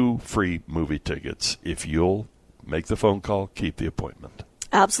 2 free movie tickets. If you'll make the phone call, keep the appointment.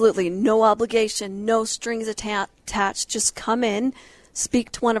 Absolutely. No obligation, no strings attached. Just come in,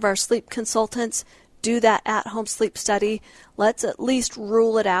 speak to one of our sleep consultants, do that at-home sleep study. Let's at least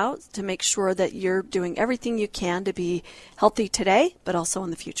rule it out to make sure that you're doing everything you can to be healthy today, but also in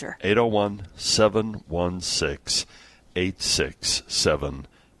the future.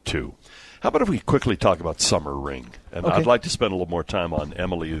 801-716-8672. How about if we quickly talk about Summer Ring? And Okay. I'd like to spend a little more time on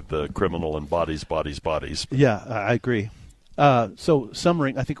Emily, the criminal, and Bodies, Bodies, Bodies. Yeah, I agree. So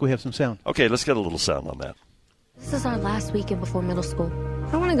summering, I think we have some sound. Okay, let's get a little sound on that. This is our last weekend before middle school.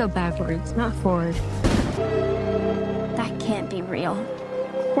 I want to go backwards, not forward. That can't be real.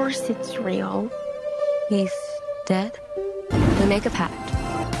 Of course it's real. He's dead. We make a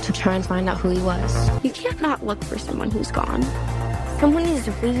pact to try and find out who he was. You can't not look for someone who's gone. Someone is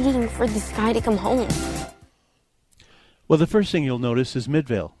waiting for this guy to come home. Well, the first thing you'll notice is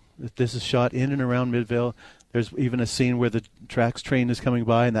Midvale. This is shot in and around Midvale. There's even a scene where the tracks train is coming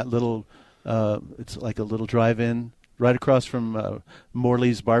by, and that little, it's like a little drive-in right across from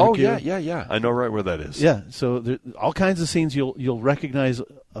Morley's Barbecue. Oh, yeah. I know right where that is. Yeah, so there, all kinds of scenes you'll recognize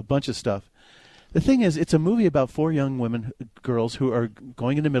a bunch of stuff. The thing is, it's a movie about 4 young girls who are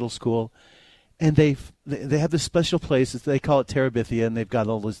going into middle school, and they have this special place. They call it Terabithia, and they've got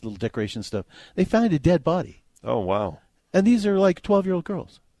all this little decoration stuff. They find a dead body. Oh, wow. And these are like 12-year-old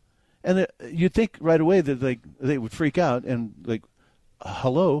girls. And you'd think right away that they would freak out and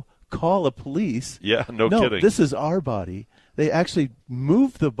hello, call the police. Yeah, no kidding. This is our body. They actually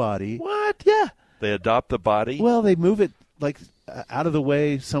move the body. What? Yeah. They adopt the body? Well, they move it out of the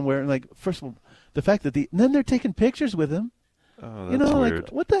way somewhere. And first of all, the fact that and then they're taking pictures with him. Oh, that's weird.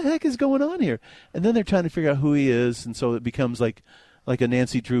 What the heck is going on here? And then they're trying to figure out who he is, and so it becomes like a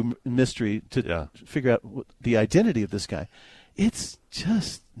Nancy Drew mystery to figure out the identity of this guy. It's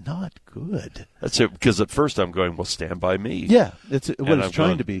just not good. That's it, because at first I'm going, well, Stand By Me. Yeah, it's what it's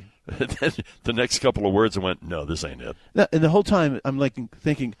trying to be. Then the next couple of words I went, no, this ain't it. And the whole time I'm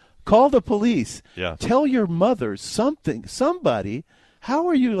thinking, call the police. Yeah. Tell your mother somebody. How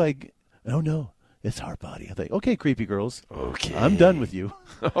are you oh, no, it's our body. I think, okay, creepy girls. Okay. I'm done with you.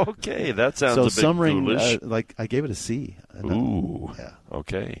 Okay, that sounds a bit foolish. I gave it a C. Ooh. Yeah.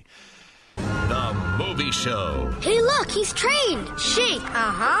 Okay. The Movie Show. Hey, look, he's trained. Shake.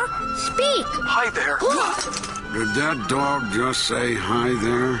 Speak. Hi there. Did that dog just say hi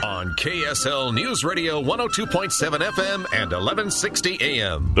there? On KSL News Radio 102.7 FM and 1160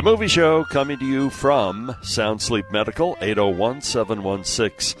 AM. The Movie Show coming to you from Sound Sleep Medical.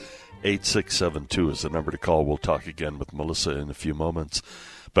 801-716-8672 is the number to call. We'll talk again with Melissa in a few moments.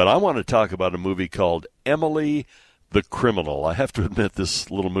 But I want to talk about a movie called Emily the Criminal. I have to admit, this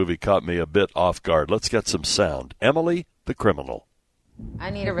little movie caught me a bit off guard. Let's get some sound. Emily the Criminal. I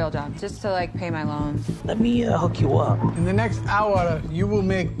need a real job just to pay my loans. Let me hook you up. In the next hour, you will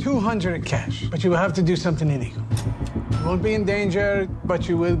make $200 in cash, but you will have to do something illegal. You won't be in danger, but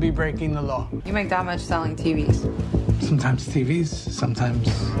you will be breaking the law. You make that much selling TVs? Sometimes TVs, sometimes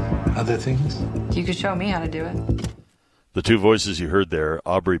other things. You could show me how to do it. The two voices you heard there,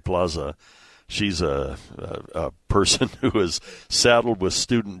 Aubrey Plaza. She's a person who is saddled with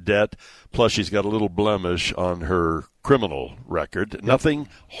student debt, plus she's got a little blemish on her criminal record. Yep. Nothing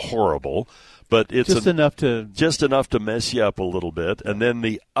horrible, but it's just enough to mess you up a little bit. And then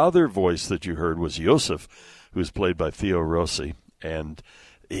the other voice that you heard was Yosef, who's played by Theo Rossi. And,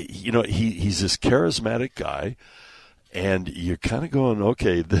 he's this charismatic guy, and you're kind of going,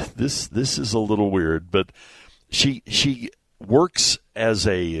 okay, this is a little weird. But she works as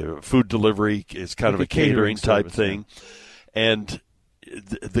a food delivery. It's kind of a catering type thing. Yeah. And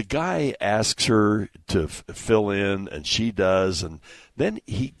the guy asks her to fill in, and she does. And then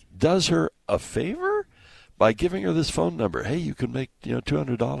he does her a favor by giving her this phone number. Hey, you can make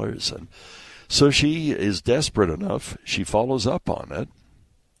 $200. And so she is desperate enough. She follows up on it.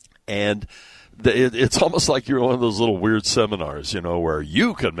 And it's almost like you're one of those little weird seminars, where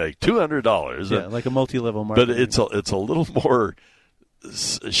you can make $200. Yeah, like a multi-level marketing. But it's a little more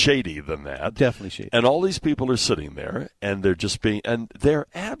shady than that. Definitely shady. And all these people are sitting there, and they're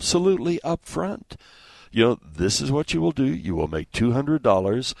absolutely upfront. This is what you will do. You will make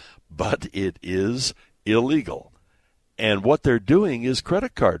 $200, but it is illegal. And what they're doing is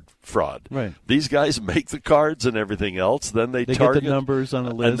credit card fraud. Right. These guys make the cards and everything else. Then they target get the numbers on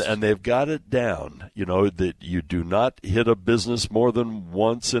a list, and they've got it down. That you do not hit a business more than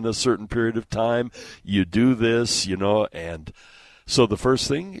once in a certain period of time. You do this, and so the first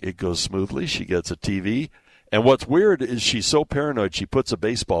thing, it goes smoothly. She gets a TV, and what's weird is she's so paranoid. She puts a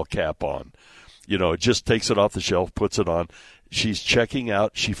baseball cap on. Just takes it off the shelf, puts it on. She's checking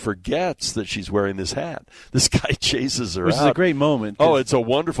out. She forgets that she's wearing this hat. This guy chases her out. Which is a great moment. Oh, it's a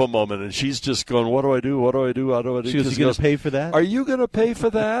wonderful moment. And she's just going, what do I do? What do I do? What do I do? She goes, you going to pay for that? Are you going to pay for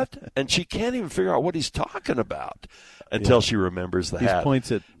that? And she can't even figure out what he's talking about until she remembers the hat. He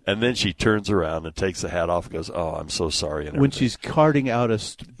points it. And then she turns around and takes the hat off and goes, oh, I'm so sorry. And when she's carting out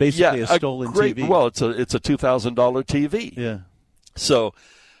basically a stolen TV. Well, it's a $2,000 TV. Yeah. So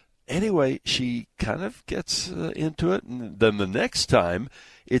anyway, she kind of gets into it, and then the next time,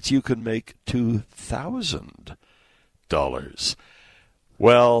 it's you can make $2,000.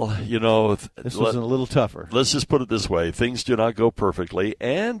 Well, you know, this was a little tougher. Let's just put it this way: things do not go perfectly,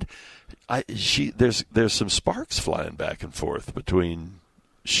 and there's some sparks flying back and forth between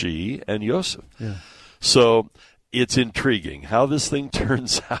she and Yosef. Yeah. So it's intriguing. How this thing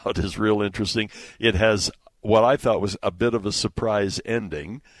turns out is real interesting. It has what I thought was a bit of a surprise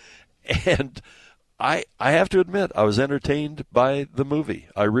ending, and I have to admit I was entertained by the movie.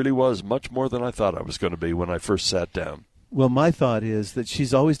 I really was, much more than I thought I was going to be when I first sat down. Well, my thought is that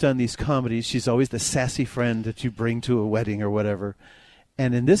she's always done these comedies. She's always the sassy friend that you bring to a wedding or whatever.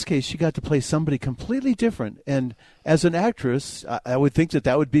 And in this case, she got to play somebody completely different. And as an actress, I would think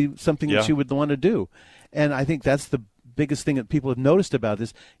that would be something that she would want to do. And I think that's the biggest thing that people have noticed about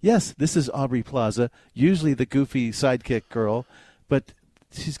this. Yes, this is Aubrey Plaza, usually the goofy sidekick girl, but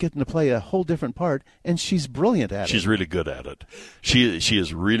she's getting to play a whole different part, and she's brilliant at it. She's really good at it. She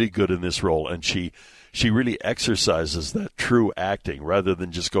is really good in this role, and she really exercises that true acting rather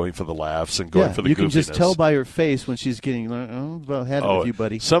than just going for the laughs and going for the goofiness. You can just tell by her face when she's getting, well, had it with you,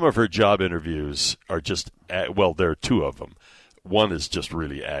 buddy. Some of her job interviews are just, well, there are two of them. One is just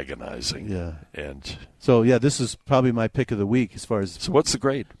really agonizing. Yeah. And so, this is probably my pick of the week as far as. So what's the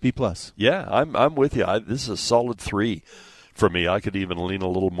grade? B+. Yeah, I'm with you. This is a solid 3 for me. I could even lean a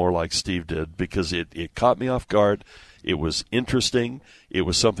little more like Steve did because it caught me off guard. It was interesting. It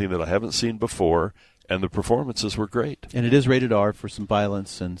was something that I haven't seen before. And the performances were great. And it is rated R for some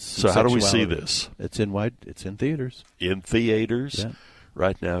violence and some So how do we sexuality. see this? It's in theaters. In theaters? Yeah.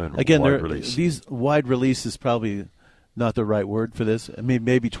 Right now in Again, wide release. These wide release is probably not the right word for this. I mean,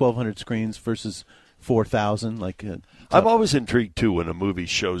 maybe 1,200 screens versus 4,000. I'm always intrigued, too, when a movie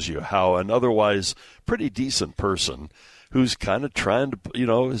shows you how an otherwise pretty decent person who's kind of trying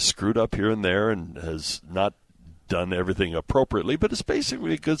to, is screwed up here and there and has not done everything appropriately, but is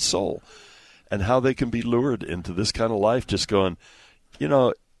basically a good soul. And how they can be lured into this kind of life, just going,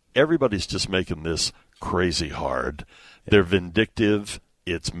 everybody's just making this crazy hard. They're vindictive.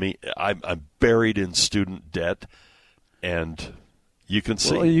 It's me. I'm buried in student debt, and you can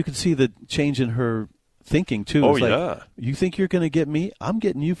see. Well, you can see the change in her thinking too. Oh, it's like, yeah. You think you're going to get me? I'm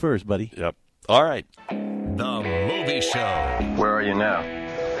getting you first, buddy. Yep. All right. The Movie Show. Where are you now?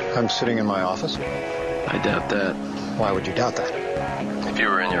 I'm sitting in my office. I doubt that. Why would you doubt that? If you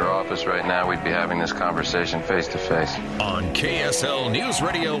were in your office right now, we'd be having this conversation face to face. On KSL News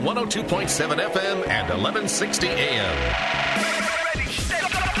Radio 102.7 FM and 1160 AM.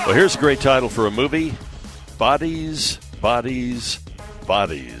 Well, here's a great title for a movie. Bodies, Bodies,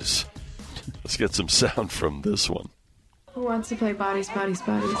 Bodies. Let's get some sound from this one. Who wants to play Bodies, Bodies,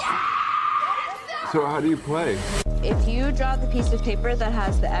 Bodies? So how do you play? If you draw the piece of paper that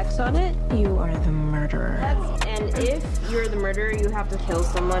has the X on it, you are the murderer. And if you're the murderer, you have to kill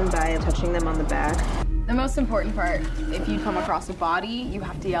someone by touching them on the back. The most important part, if you come across a body, you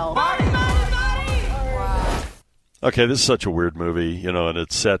have to yell, "Body, body, body!" Wow. Okay, this is such a weird movie, and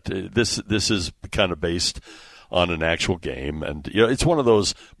it's set. This is kind of based on an actual game, and it's one of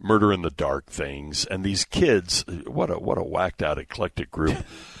those murder in the dark things. And these kids, what a whacked out eclectic group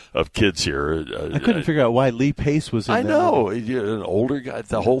of kids here. I couldn't figure out why Lee Pace was in I that know. movie. An older guy,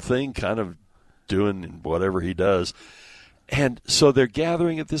 the whole thing kind of doing whatever he does. And so they're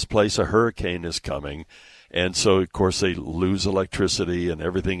gathering at this place. A hurricane is coming. And so, of course, they lose electricity and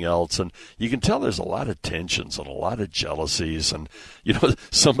everything else. And you can tell there's a lot of tensions and a lot of jealousies. And,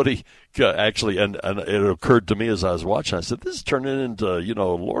 somebody actually, and it occurred to me as I was watching, I said, this is turning into,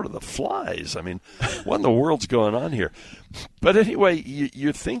 Lord of the Flies. I mean, what in the world's going on here? But anyway,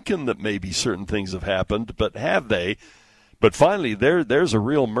 you're thinking that maybe certain things have happened, but have they? But finally, there's a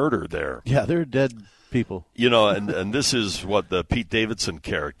real murder there. Yeah, they're dead people. And this is what the Pete Davidson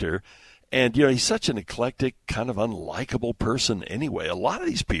character. And, he's such an eclectic, kind of unlikable person anyway. A lot of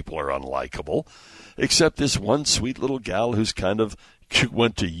these people are unlikable, except this one sweet little gal who's kind of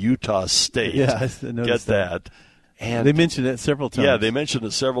went to Utah State. Yeah, I noticed that. And they mentioned it several times. Yeah, they mentioned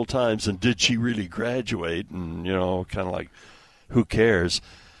it several times. And did she really graduate? And, kind of like, who cares?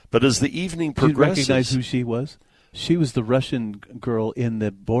 But as the evening progresses. Did you recognize who she was? She was the Russian girl in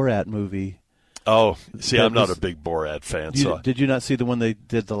the Borat movie. Oh, see, I'm not a big Borat fan. Did you not see the one they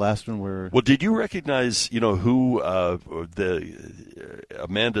did, the last one where? Well, did you recognize, who the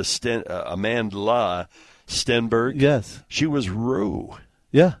Amanda Stenberg? Yes, she was Rue.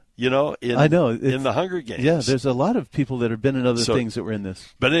 Yeah, I know in the Hunger Games. Yeah, there's a lot of people that have been in other things that were in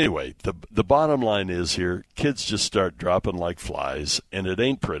this. But anyway, the bottom line is here: kids just start dropping like flies, and it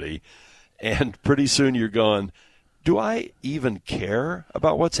ain't pretty. And pretty soon you're going, do I even care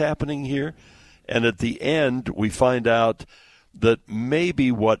about what's happening here? And at the end, we find out that maybe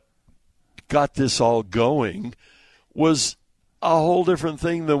what got this all going was a whole different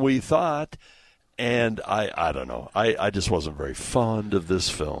thing than we thought. And I don't know. I just wasn't very fond of this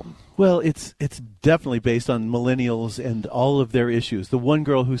film. Well, it's definitely based on millennials and all of their issues. The one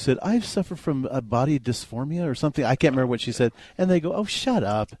girl who said, "I suffer from a body dysphoria" or something. I can't remember what she said. And they go, "Oh, shut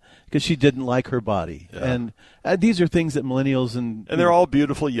up," because she didn't like her body. Yeah. And these are things that millennials and they're all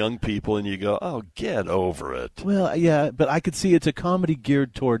beautiful young people, and you go, "Oh, get over it." Well, yeah, but I could see it's a comedy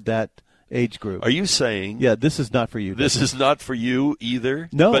geared toward that age group. Are you saying? Yeah, this is not for you. This is not for you either?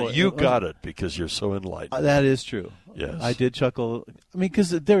 No. But you got it because you're so enlightened. That is true. Yes. I did chuckle. I mean,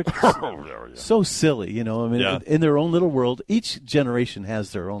 because they're so silly, you know. I mean, in their own little world, each generation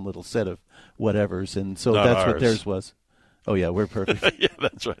has their own little set of whatevers, and so Not that's ours. what theirs was. Oh, yeah, we're perfect. Yeah,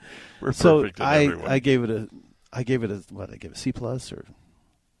 that's right. We're so perfect in everyone. I gave it a C+ or...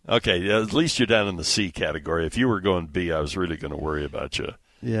 Okay, at least you're down in the C category. If you were going B, I was really going to worry about you.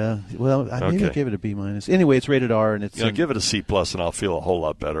 Yeah, well, maybe I gave it a B-. Anyway, it's rated R, and it's... give it a C+, and I'll feel a whole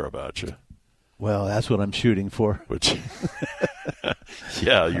lot better about you. Well, that's what I'm shooting for. Which,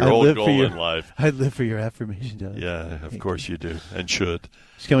 yeah, your whole goal in life. I live for your affirmation, John. Yeah, of course you do, and should.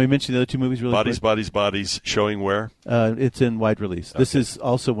 Can we mention the other two movies really quick? Bodies, showing where? It's in wide release. Okay. This is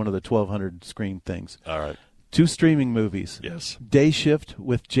also one of the 1,200 screen things. All right. 2 streaming movies. Yes. Day Shift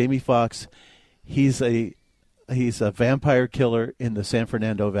with Jamie Foxx. He's a vampire killer in the San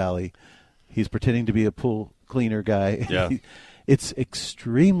Fernando Valley. He's pretending to be a pool cleaner guy. Yeah. It's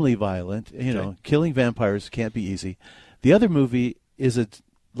extremely violent. You know, killing vampires can't be easy. The other movie is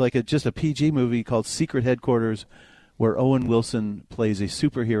just a PG movie called Secret Headquarters, where Owen Wilson plays a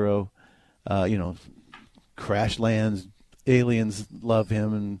superhero. Crash lands, aliens love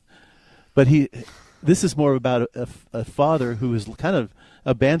him, but this is more about a father who has kind of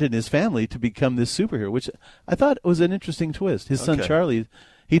abandoned his family to become this superhero, which I thought was an interesting twist. His son Charlie,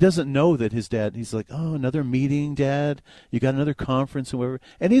 he doesn't know that his dad, he's like, "Oh, another meeting, Dad. You got another conference or whatever."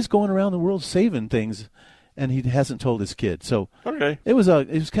 And he's going around the world saving things, and he hasn't told his kid. So it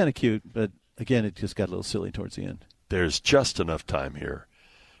was kind of cute, but again, it just got a little silly towards the end. There's just enough time here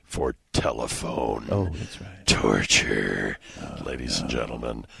for telephone that's right. torture, ladies and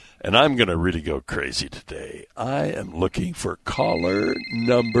gentlemen. And I'm going to really go crazy today. I am looking for caller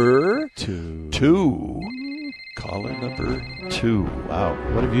number 2. Caller number 2. Wow,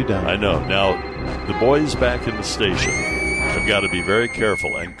 what have you done? I know. Now, the boys back in the station have got to be very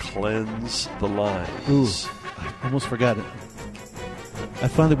careful and cleanse the lines. Ooh, I almost forgot it. I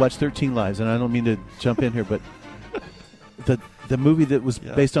finally watched 13 Lives, and I don't mean to jump in here, but the movie that was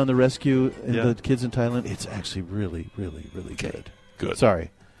based on the rescue and the kids in Thailand, it's actually really, really, really good. Good.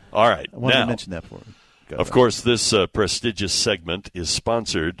 Sorry. All right. I wanted to mention that for you. Of course, this prestigious segment is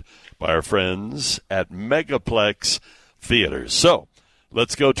sponsored by our friends at Megaplex Theaters. So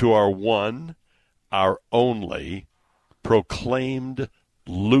let's go to our only proclaimed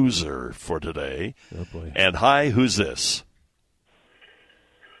loser for today. Oh, boy. And hi, who's this?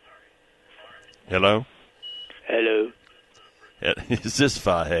 Hello? Hello. Is this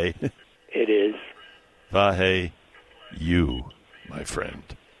Vahe? It is. Vahe, you, my friend,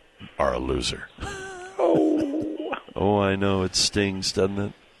 are a loser. Oh, I know. It stings, doesn't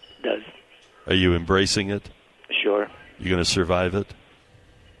it? It does. Are you embracing it? Sure. You going to survive it?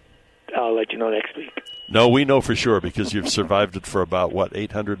 I'll let you know next week. No, we know for sure because you've survived it for about,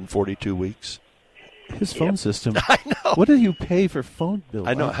 842 weeks? His phone system. I know. What do you pay for phone bill?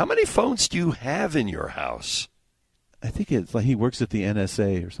 I know. How many phones do you have in your house? I think it's like he works at the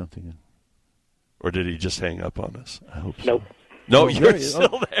NSA or something. Or did he just hang up on us? I hope so. Nope. No, you're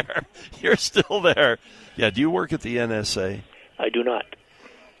still there. You're still there. Yeah, do you work at the NSA? I do not.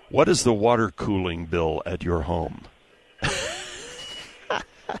 What is the water cooling bill at your home?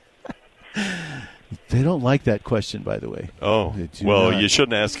 They don't like that question, by the way. Oh, well, you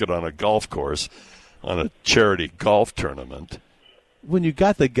shouldn't ask it on a golf course, on a charity golf tournament. When you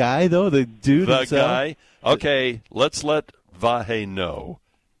got the guy, though, the dude The himself, guy? Okay, let's let Vahe know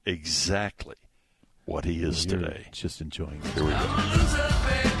exactly what he is today. Just enjoying it. Here we go.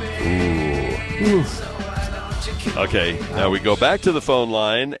 Ooh. Okay, now we go back to the phone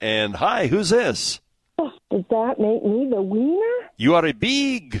line, and hi, who's this? Does that make me the wiener? You are a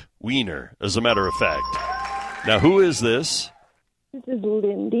big wiener, as a matter of fact. Now, who is this? This is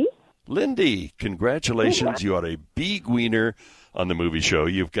Lindy. Lindy, congratulations. You are a big wiener on the movie show.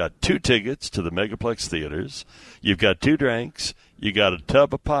 You've got 2 tickets to the Megaplex Theaters. You've got 2 drinks. You got a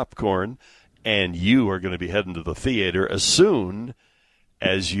tub of popcorn. And you are going to be heading to the theater as soon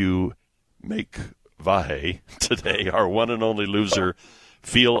as you make Vahe, today, our one and only loser,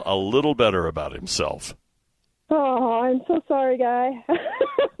 feel a little better about himself. Oh, I'm so sorry, guy.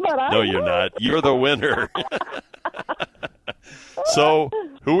 No, you're not. You're the winner. So,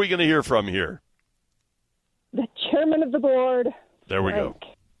 who are we going to hear from here? The chairman of the board. There we go.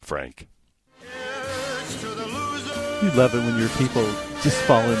 Frank. You love it when your people just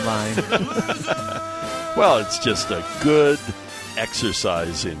fall in line. Well, it's just a good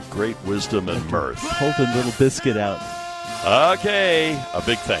exercise in great wisdom and mirth. Holding Little Biscuit out. Okay. A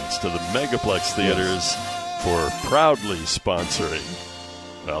big thanks to the Megaplex Theaters for proudly sponsoring,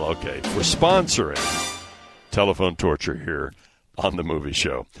 for sponsoring Telephone Torture here on the movie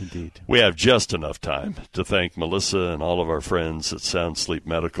show. Indeed. We have just enough time to thank Melissa and all of our friends at Sound Sleep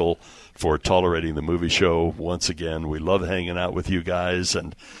Medical for tolerating the movie show once again. We love hanging out with you guys.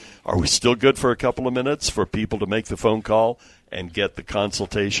 And are we still good for a couple of minutes for people to make the phone call and get the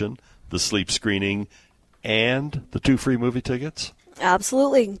consultation, the sleep screening, and the 2 free movie tickets?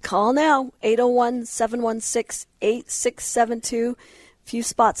 Absolutely. Call now, 801-716-8672. Few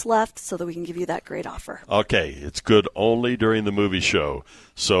spots left so that we can give you that great offer. Okay, it's good only during the movie show.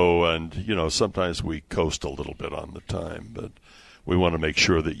 So, and, sometimes we coast a little bit on the time, but we want to make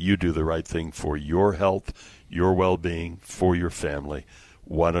sure that you do the right thing for your health, your well-being, for your family.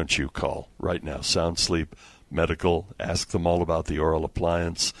 Why don't you call right now? Sound Sleep Medical. Ask them all about the oral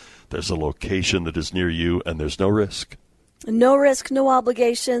appliance. There's a location that is near you, and there's no risk. No risk, no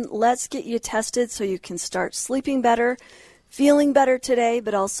obligation. Let's get you tested so you can start sleeping better, feeling better today,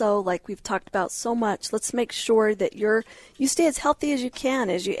 but also, like we've talked about so much, let's make sure that you stay as healthy as you can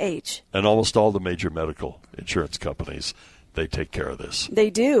as you age. And almost all the major medical insurance companies, they take care of this. They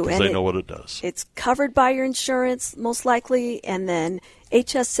do. Because they know what it does. It's covered by your insurance, most likely, and then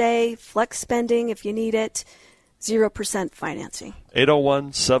HSA, flex spending if you need it, 0% financing.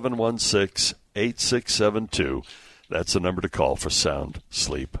 801-716-8672. That's the number to call for Sound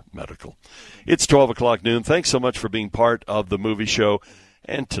Sleep Medical. It's 12 o'clock noon. Thanks so much for being part of the movie show.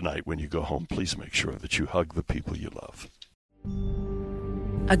 And tonight, when you go home, please make sure that you hug the people you love.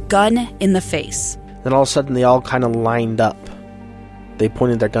 A gun in the face. Then all of a sudden, they all kind of lined up. They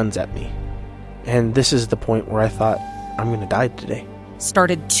pointed their guns at me. And this is the point where I thought, I'm going to die today.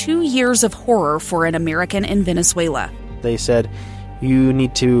 Started 2 years of horror for an American in Venezuela. They said, you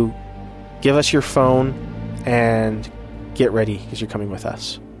need to give us your phone and get ready because you're coming with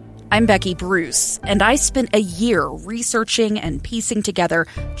us. I'm Becky Bruce, and I spent a year researching and piecing together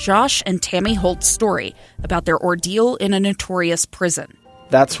Josh and Tammy Holt's story about their ordeal in a notorious prison.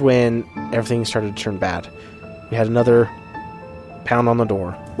 That's when everything started to turn bad. We had another pound on the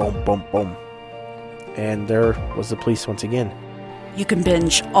door. Boom, boom, boom. And there was the police once again. You can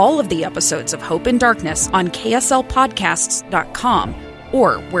binge all of the episodes of Hope and Darkness on KSLPodcasts.com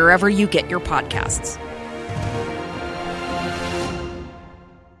or wherever you get your podcasts.